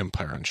kingdoms,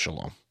 empire and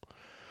shalom.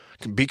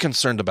 Be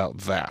concerned about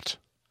that.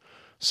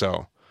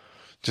 So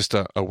just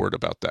a word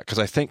about that, because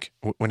I think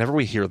whenever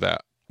we hear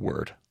that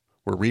word,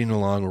 we're reading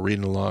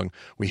along,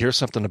 we hear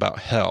something about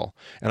hell,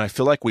 and I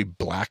feel like we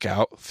black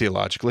out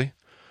theologically.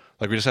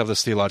 Like we just have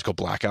this theological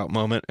blackout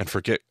moment and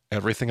forget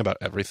everything about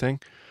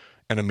everything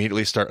and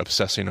immediately start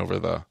obsessing over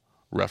the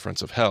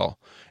reference of hell.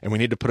 And we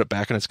need to put it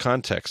back in its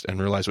context and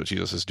realize what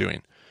Jesus is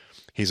doing.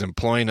 He's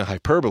employing a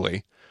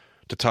hyperbole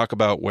to talk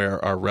about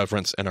where our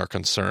reverence and our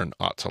concern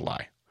ought to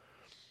lie.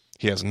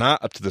 He has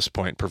not, up to this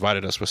point,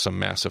 provided us with some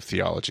massive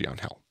theology on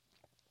hell.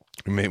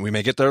 We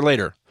may get there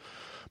later,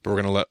 but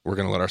we're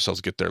gonna let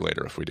ourselves get there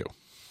later if we do.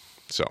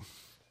 So,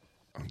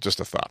 just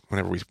a thought.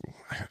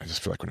 I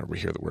just feel like whenever we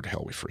hear the word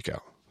hell, we freak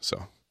out.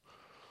 So,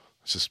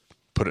 let's just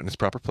put it in its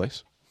proper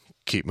place.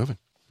 Keep moving.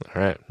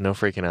 All right, no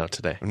freaking out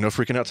today. No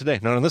freaking out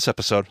today. Not on this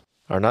episode.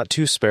 Are not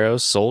 2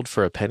 sparrows sold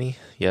for a penny?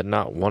 Yet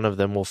not one of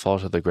them will fall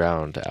to the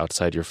ground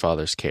outside your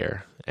Father's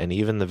care. And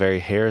even the very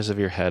hairs of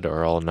your head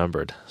are all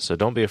numbered. So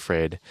don't be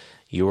afraid.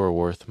 You are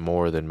worth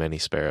more than many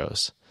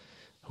sparrows.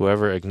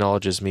 Whoever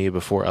acknowledges me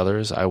before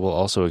others, I will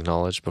also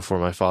acknowledge before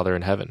my Father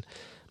in heaven.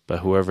 But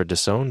whoever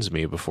disowns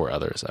me before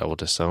others, I will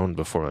disown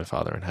before my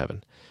Father in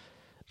heaven.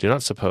 Do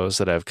not suppose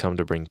that I have come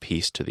to bring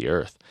peace to the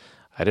earth.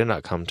 I did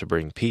not come to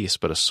bring peace,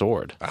 but a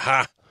sword.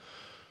 Aha!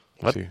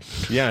 What? See?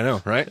 Yeah, I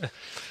know, right?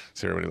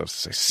 So everybody loves to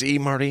say, "See,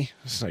 Marty,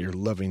 this is not your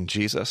loving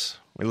Jesus."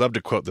 We love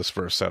to quote this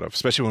verse out of,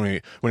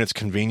 especially when it's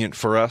convenient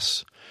for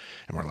us,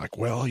 and we're like,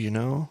 "Well,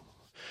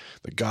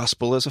 the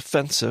gospel is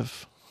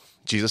offensive.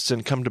 Jesus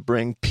didn't come to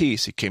bring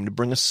peace; he came to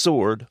bring a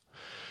sword."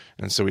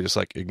 And so we just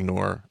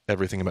ignore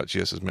everything about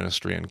Jesus'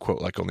 ministry and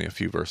quote only a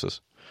few verses.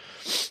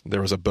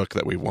 There was a book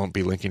that we won't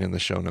be linking in the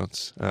show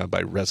notes by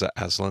Reza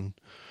Aslan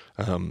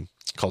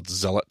called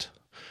Zealot.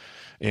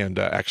 And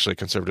actually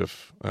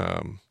conservative,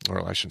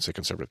 or I shouldn't say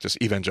conservative,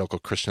 just evangelical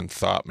Christian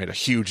thought made a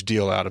huge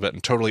deal out of it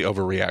and totally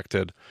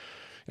overreacted.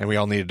 And we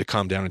all needed to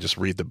calm down and just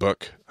read the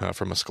book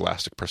from a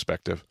scholastic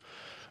perspective.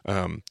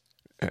 And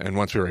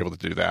once we were able to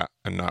do that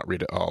and not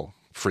read it all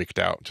freaked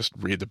out, just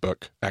read the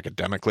book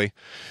academically,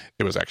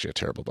 it was actually a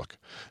terrible book.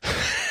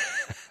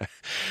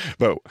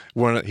 But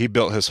he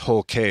built his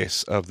whole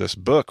case of this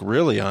book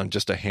really on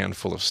just a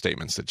handful of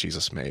statements that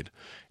Jesus made.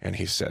 And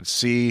he said,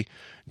 see,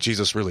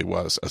 Jesus really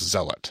was a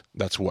zealot.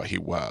 That's what he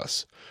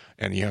was.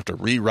 And you have to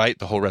rewrite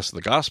the whole rest of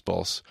the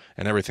Gospels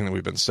and everything that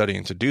we've been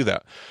studying to do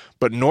that.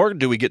 But nor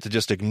do we get to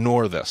just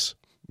ignore this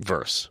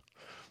verse.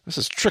 This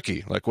is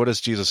tricky. What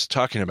is Jesus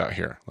talking about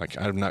here?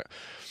 I'm not...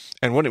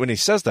 And when he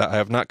says that, I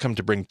have not come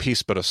to bring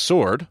peace but a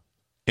sword,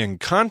 in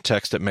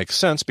context it makes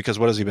sense, because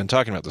what has he been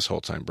talking about this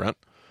whole time, Brent?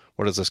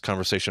 What has this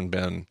conversation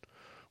been?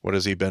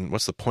 What's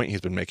the point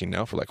he's been making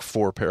now for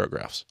 4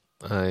 paragraphs?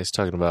 He's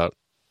talking about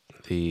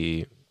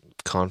the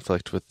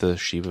conflict with the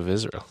sheep of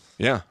Israel.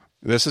 Yeah.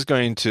 This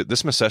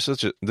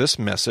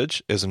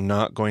message is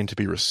not going to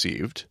be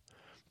received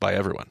by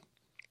everyone.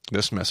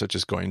 This message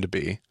is going to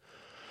be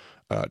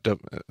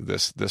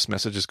this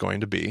message is going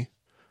to be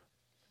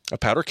a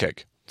powder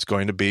keg. It's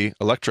going to be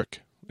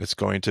electric. It's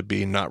going to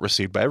be not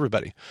received by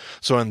everybody.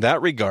 So in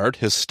that regard,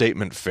 his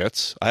statement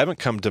fits. I haven't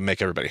come to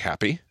make everybody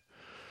happy.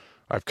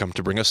 I've come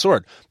to bring a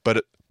sword.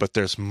 But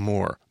there's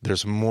more.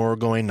 There's more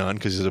going on,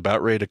 because he's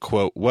about ready to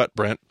quote what,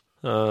 Brent?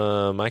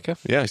 Micah?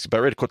 Yeah, he's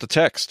about ready to quote the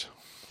text.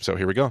 So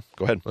here we go.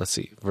 Go ahead. Let's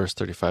see. Verse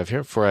 35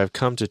 here. For I have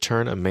come to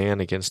turn a man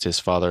against his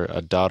father,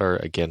 a daughter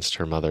against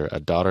her mother, a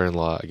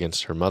daughter-in-law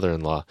against her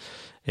mother-in-law.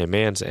 A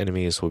man's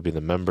enemies will be the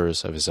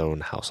members of his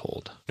own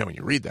household. Now, when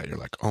you read that, you're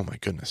like, oh my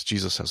goodness,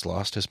 Jesus has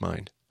lost his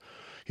mind.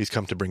 He's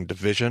come to bring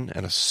division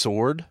and a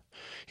sword.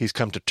 He's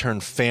come to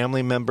turn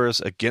family members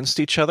against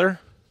each other.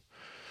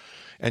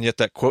 And yet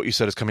that quote you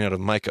said is coming out of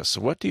Micah. So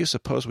what do you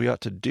suppose we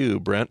ought to do,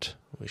 Brent?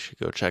 We should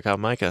go check out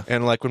Micah.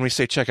 And like when we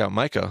say check out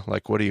Micah,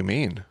 like what do you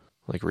mean?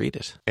 Like read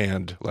it.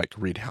 And like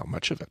read how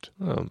much of it?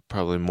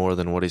 Probably more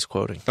than what he's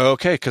quoting.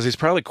 Okay, because he's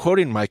probably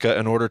quoting Micah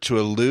in order to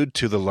allude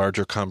to the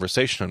larger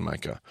conversation in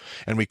Micah.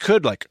 And we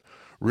could like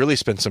really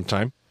spend some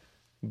time,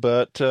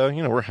 but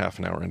we're half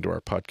an hour into our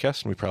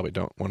podcast and we probably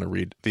don't want to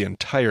read the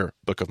entire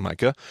book of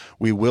Micah.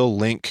 We will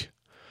link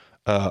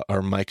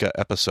our Micah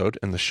episode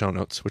in the show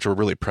notes, which we're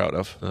really proud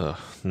of.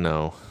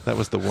 No. That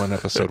was the one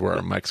episode where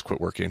our mics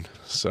quit working.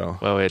 So,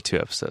 well, we had 2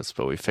 episodes,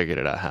 but we figured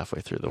it out halfway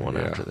through the one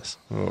after this.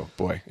 Oh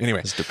boy. Anyway,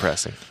 it's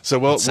depressing.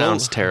 So it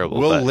sounds terrible.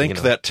 We'll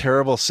link that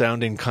terrible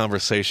sounding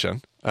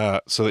conversation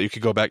so that you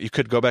could go back. You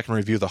could go back and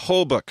review the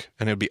whole book,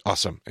 and it'd be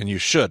awesome, and you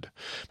should.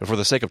 But for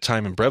the sake of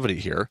time and brevity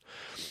here,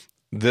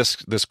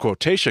 this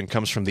quotation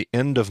comes from the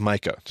end of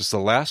Micah, just the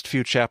last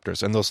few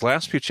chapters, and those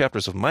last few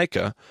chapters of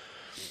Micah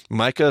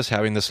is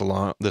having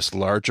this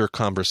larger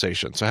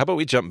conversation. So how about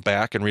we jump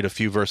back and read a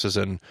few verses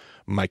in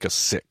Micah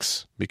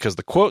 6? Because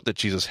the quote that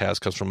Jesus has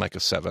comes from Micah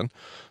 7.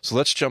 So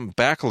let's jump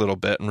back a little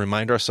bit and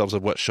remind ourselves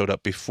of what showed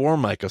up before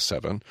Micah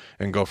 7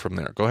 and go from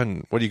there. Go ahead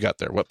and what do you got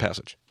there? What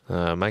passage?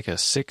 Micah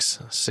 6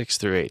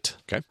 through 8.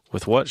 Okay.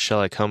 With what shall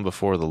I come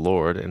before the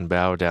Lord and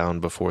bow down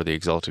before the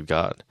exalted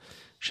God?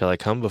 Shall I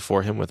come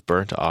before him with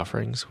burnt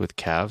offerings, with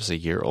calves a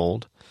year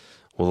old?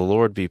 Will the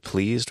Lord be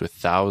pleased with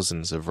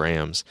thousands of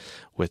rams,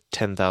 with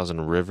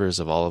 10,000 rivers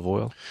of olive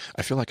oil?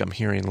 I feel like I'm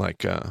hearing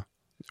like it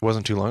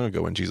wasn't too long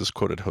ago when Jesus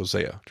quoted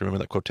Hosea. Do you remember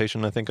that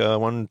quotation? I think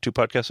 1-2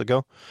 podcasts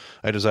ago.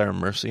 I desire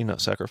mercy,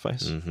 not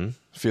sacrifice. Mm-hmm.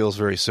 Feels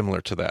very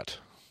similar to that.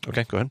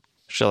 Okay, go ahead.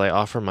 Shall I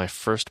offer my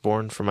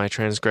firstborn for my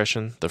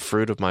transgression, the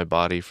fruit of my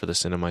body for the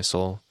sin of my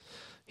soul?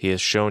 He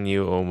has shown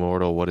you, O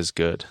mortal, what is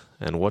good.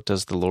 And what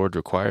does the Lord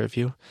require of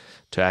you?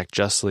 To act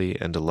justly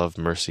and to love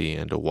mercy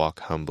and to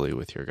walk humbly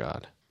with your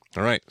God.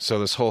 All right, so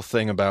this whole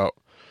thing about,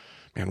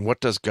 man, what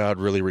does God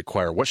really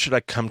require? What should I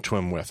come to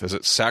him with? Is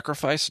it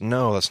sacrifice?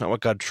 No, that's not what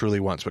God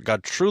truly wants. What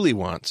God truly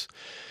wants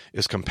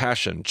is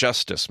compassion,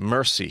 justice,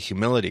 mercy,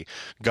 humility.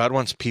 God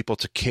wants people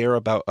to care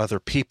about other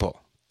people.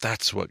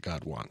 That's what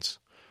God wants.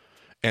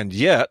 And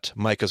yet,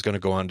 Micah's going to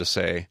go on to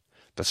say,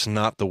 that's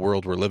not the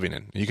world we're living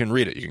in. You can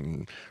read it. You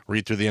can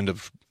read through the end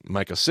of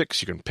Micah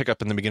 6. You can pick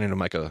up in the beginning of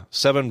Micah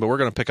 7, but we're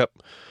going to pick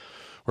up,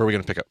 where are we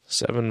going to pick up?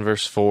 7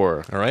 verse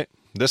 4. All right.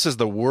 This is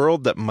the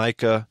world that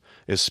Micah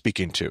is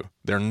speaking to.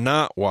 They're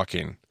not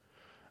walking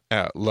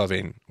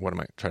loving, what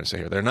am I trying to say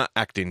here? They're not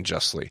acting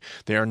justly.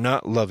 They are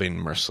not loving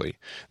mercy.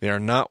 They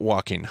are not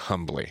walking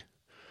humbly.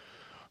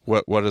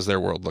 What does their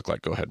world look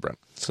like? Go ahead, Brent.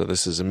 So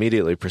this is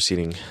immediately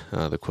preceding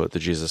the quote that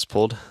Jesus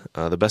pulled.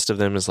 The best of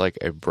them is like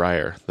a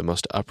briar, the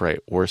most upright,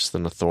 worse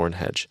than a thorn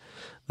hedge.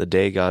 The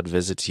day God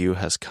visits you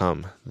has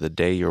come, the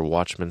day your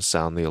watchmen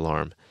sound the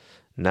alarm.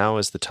 Now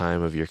is the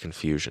time of your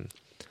confusion.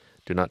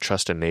 Do not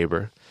trust a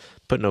neighbor.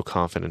 Put no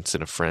confidence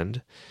in a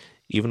friend.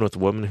 Even with a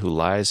woman who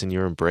lies in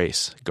your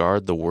embrace,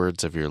 guard the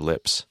words of your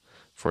lips.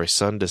 For a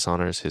son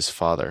dishonors his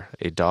father,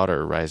 a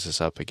daughter rises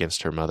up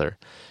against her mother,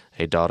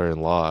 a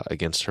daughter-in-law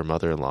against her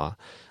mother-in-law.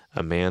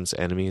 A man's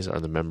enemies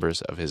are the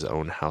members of his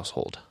own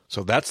household.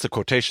 So that's the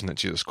quotation that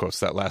Jesus quotes,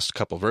 that last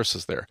couple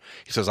verses there.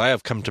 He says, I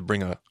have come to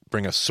bring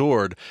a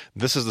sword.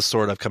 This is the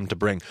sword I've come to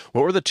bring.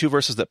 What were the 2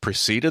 verses that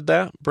preceded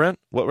that, Brent?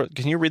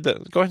 Can you read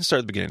that? Go ahead and start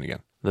at the beginning again.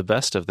 The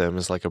best of them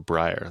is like a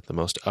briar, the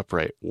most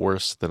upright,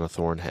 worse than a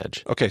thorn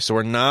hedge. Okay, so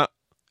we're not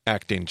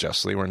acting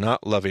justly, we're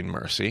not loving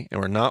mercy, and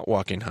we're not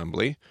walking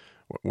humbly.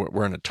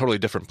 We're in a totally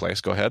different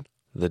place. Go ahead.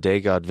 The day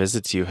God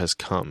visits you has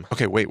come.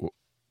 Okay, wait.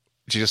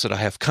 Jesus said, I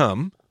have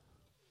come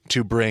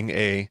to bring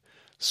a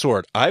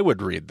sword. I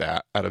would read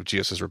that out of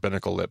Jesus'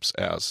 rabbinical lips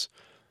as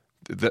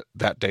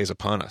that day's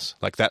upon us.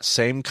 Like that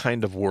same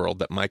kind of world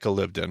that Micah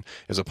lived in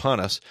is upon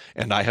us,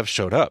 and I have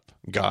showed up.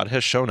 God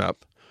has shown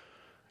up.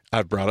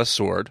 I've brought a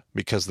sword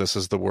because this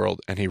is the world,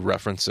 and he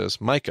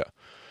references Micah.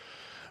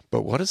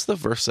 But what is the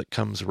verse that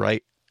comes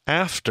right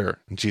after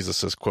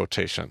Jesus'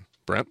 quotation,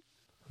 Brent?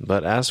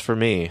 But as for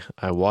me,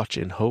 I watch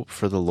in hope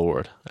for the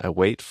Lord. I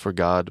wait for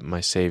God,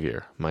 my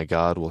Savior. My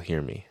God will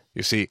hear me.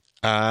 You see,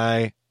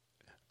 why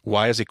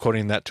is he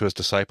quoting that to his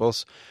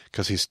disciples?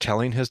 Because he's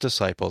telling his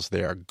disciples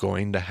they are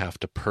going to have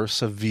to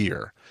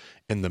persevere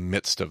in the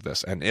midst of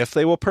this. And if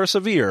they will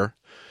persevere,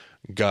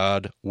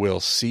 God will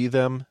see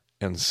them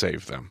and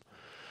save them.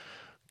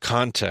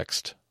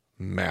 Context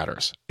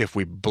matters. If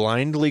we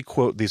blindly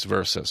quote these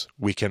verses,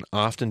 we can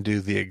often do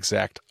the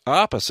exact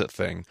opposite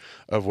thing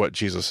of what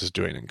Jesus is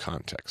doing in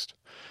context.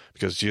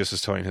 Because Jesus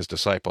is telling his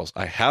disciples,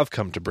 I have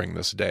come to bring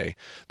this day.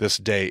 This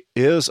day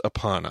is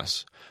upon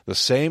us. The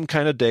same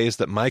kind of days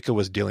that Micah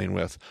was dealing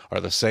with are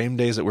the same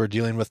days that we're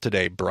dealing with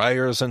today,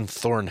 briars and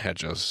thorn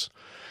hedges.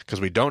 Because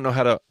we don't know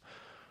how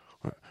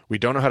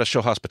to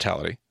show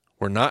hospitality.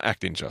 We're not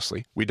acting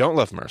justly. We don't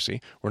love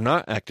mercy. We're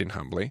not acting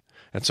humbly.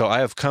 And so I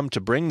have come to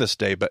bring this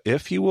day, but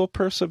if you will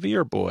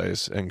persevere,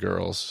 boys and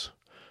girls,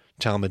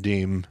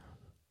 Talmudim,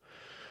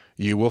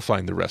 you will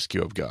find the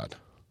rescue of God.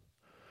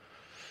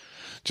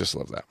 Just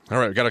love that. All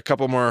right, we got a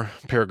couple more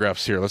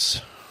paragraphs here.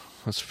 Let's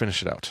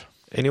finish it out.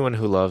 Anyone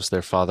who loves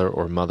their father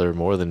or mother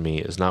more than me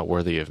is not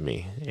worthy of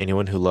me.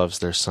 Anyone who loves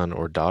their son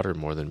or daughter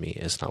more than me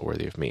is not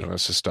worthy of me.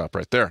 Let's just stop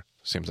right there.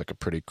 Seems like a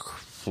pretty...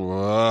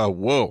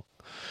 whoa.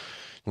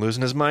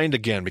 Losing his mind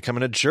again,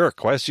 becoming a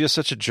jerk. Why is Jesus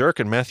such a jerk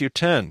in Matthew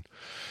 10?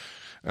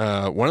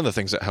 One of the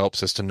things that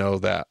helps is to know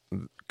that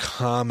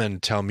common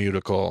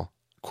Talmudical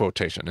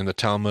quotation in the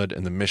Talmud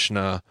and the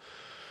Mishnah,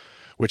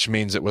 which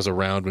means it was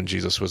around when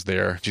Jesus was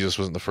there. Jesus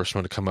wasn't the first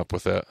one to come up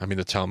with it. I mean,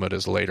 the Talmud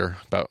is later,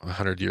 about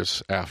 100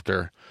 years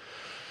after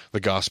the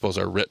Gospels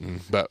are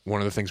written. But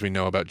one of the things we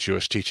know about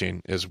Jewish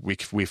teaching is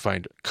we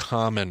find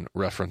common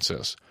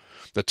references.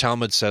 The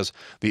Talmud says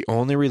the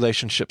only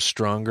relationship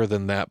stronger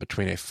than that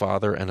between a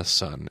father and a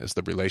son is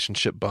the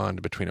relationship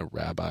bond between a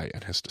rabbi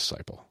and his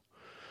disciple.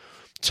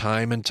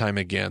 Time and time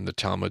again, the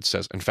Talmud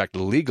says, in fact,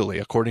 legally,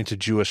 according to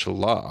Jewish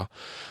law,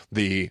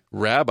 the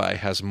rabbi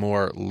has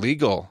more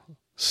legal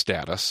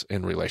status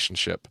in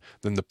relationship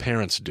than the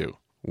parents do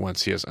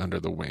once he is under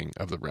the wing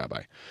of the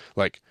rabbi.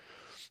 Like,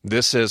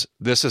 this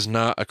is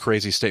not a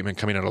crazy statement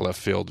coming out of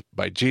left field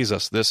by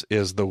Jesus. This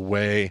is the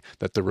way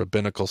that the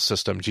rabbinical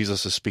system,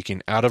 Jesus is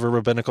speaking out of a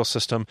rabbinical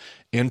system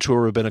into a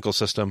rabbinical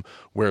system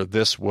where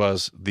this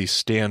was the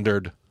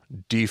standard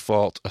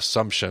default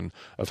assumption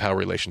of how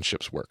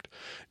relationships worked.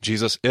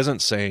 Jesus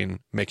isn't saying,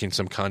 making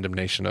some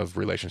condemnation of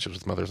relationships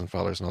with mothers and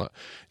fathers and all that.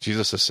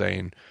 Jesus is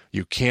saying,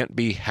 you can't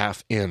be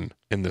half in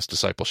this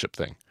discipleship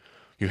thing.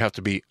 You have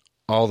to be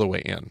all the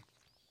way in.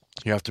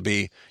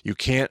 You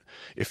can't,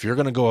 if you're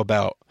going to go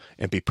about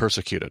and be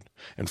persecuted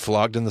and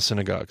flogged in the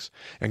synagogues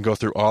and go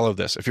through all of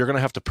this, if you're going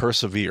to have to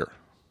persevere,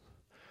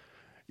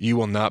 you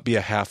will not be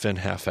a half in,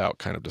 half out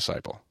kind of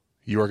disciple.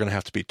 You are going to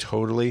have to be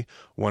totally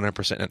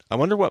 100% in.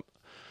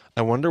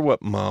 I wonder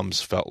what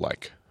moms felt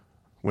like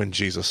when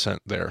Jesus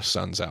sent their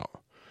sons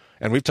out.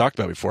 And we've talked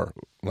about it before,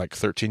 like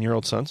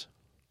 13-year-old sons,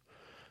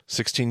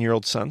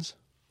 16-year-old sons.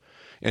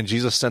 And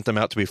Jesus sent them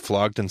out to be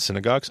flogged in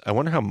synagogues. I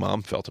wonder how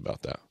mom felt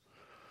about that.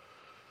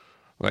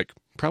 Like,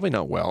 probably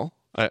not well.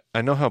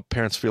 I know how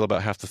parents feel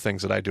about half the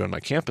things that I do in my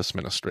campus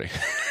ministry.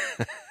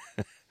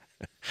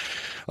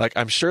 Like,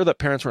 I'm sure that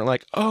parents weren't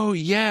like, oh,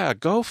 yeah,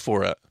 go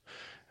for it.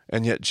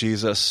 And yet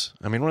Jesus,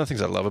 I mean, one of the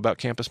things I love about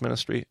campus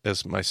ministry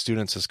is my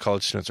students as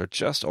college students are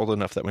just old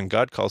enough that when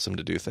God calls them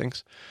to do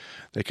things,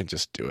 they can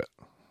just do it.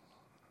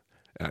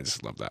 And I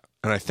just love that.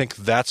 And I think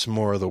that's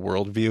more of the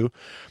worldview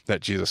that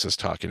Jesus is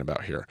talking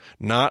about here.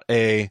 Not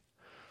a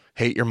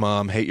hate your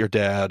mom, hate your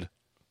dad,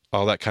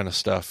 all that kind of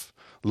stuff.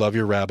 Love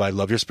your rabbi,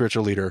 love your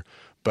spiritual leader.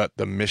 But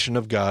the mission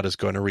of God is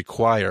going to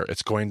require,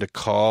 it's going to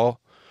call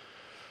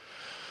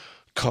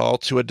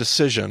to a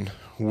decision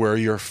where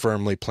you're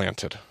firmly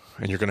planted.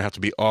 And you're going to have to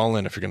be all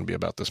in if you're going to be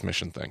about this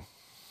mission thing,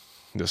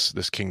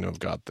 this kingdom of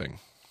God thing.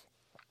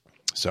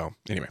 So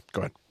anyway,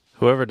 go ahead.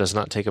 Whoever does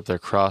not take up their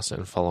cross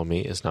and follow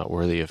me is not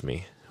worthy of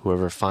me.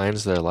 Whoever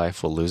finds their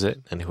life will lose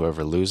it, and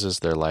whoever loses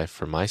their life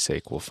for my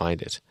sake will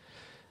find it.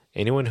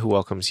 Anyone who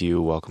welcomes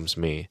you welcomes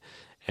me,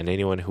 and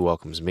anyone who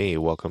welcomes me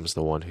welcomes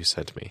the one who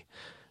sent me.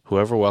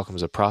 Whoever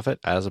welcomes a prophet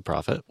as a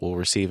prophet will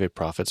receive a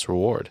prophet's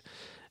reward,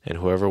 and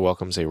whoever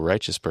welcomes a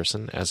righteous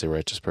person as a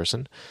righteous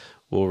person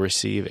will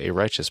receive a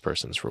righteous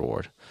person's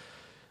reward.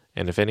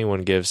 And if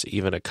anyone gives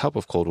even a cup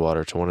of cold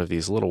water to one of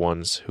these little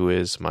ones who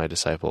is my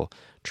disciple,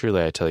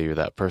 truly I tell you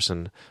that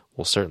person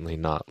will certainly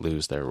not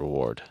lose their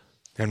reward.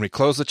 And we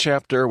close the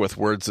chapter with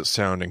words that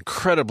sound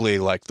incredibly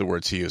like the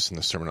words he used in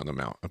the Sermon on the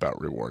Mount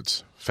about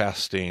rewards.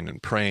 Fasting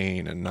and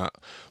praying and not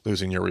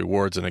losing your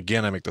rewards. And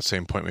again, I make the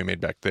same point we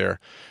made back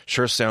there.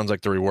 Sure sounds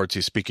like the rewards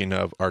he's speaking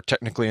of are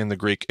technically in the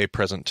Greek a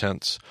present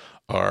tense,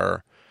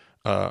 are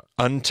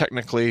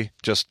untechnically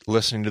just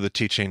listening to the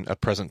teaching a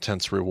present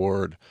tense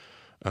reward.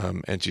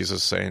 And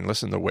Jesus saying,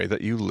 listen, the way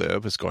that you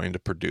live is going to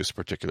produce a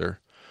particular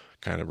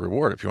kind of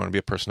reward. If you want to be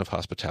a person of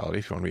hospitality,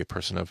 if you want to be a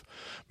person of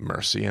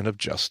mercy and of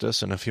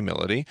justice and of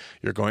humility,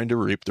 you're going to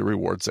reap the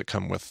rewards that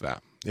come with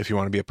that. If you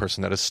want to be a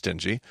person that is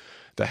stingy,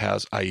 that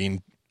has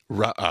ayin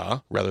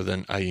ra'ah rather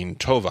than ayin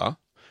tova,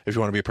 if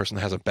you want to be a person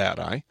that has a bad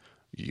eye,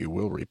 you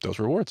will reap those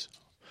rewards.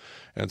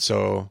 And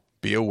so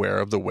be aware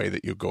of the way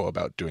that you go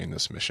about doing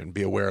this mission.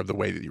 Be aware of the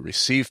way that you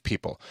receive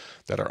people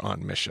that are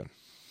on mission.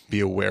 Be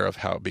aware of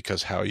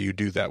because how you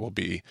do that will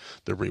be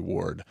the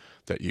reward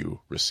that you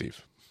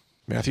receive.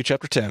 Matthew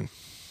chapter 10.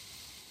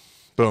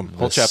 Boom.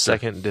 Whole chapter.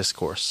 Second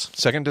discourse.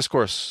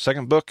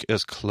 Second book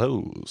is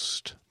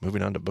closed.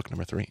 Moving on to book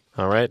number 3.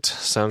 All right.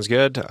 Sounds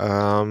good.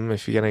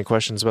 If you got any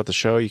questions about the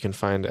show, you can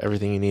find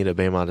everything you need at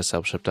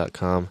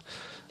BEMADiscipleship.com.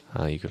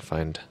 You can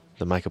find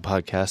the Micah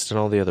podcast and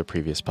all the other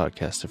previous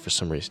podcasts if for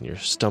some reason you're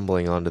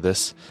stumbling onto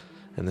this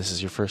and this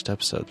is your first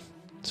episode.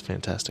 It's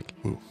fantastic.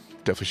 Ooh.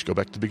 Definitely should go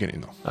back to the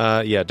beginning,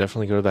 though. Yeah,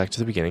 definitely go back to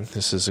the beginning.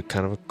 This is a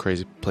kind of a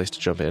crazy place to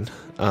jump in.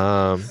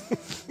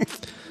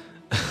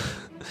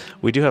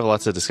 We do have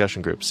lots of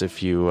discussion groups.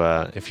 If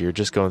you're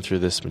just going through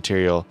this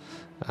material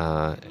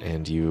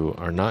and you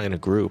are not in a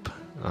group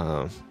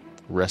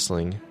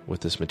wrestling with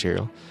this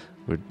material,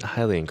 we'd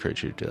highly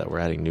encourage you to do that. We're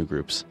adding new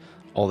groups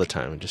all the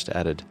time. We just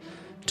added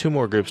 2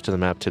 more groups to the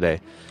map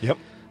today. Yep.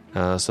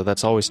 So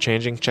that's always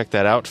changing. Check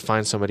that out.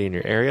 Find somebody in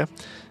your area.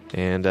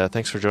 And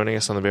thanks for joining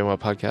us on the BMWOW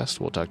podcast.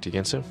 We'll talk to you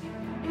again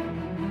soon.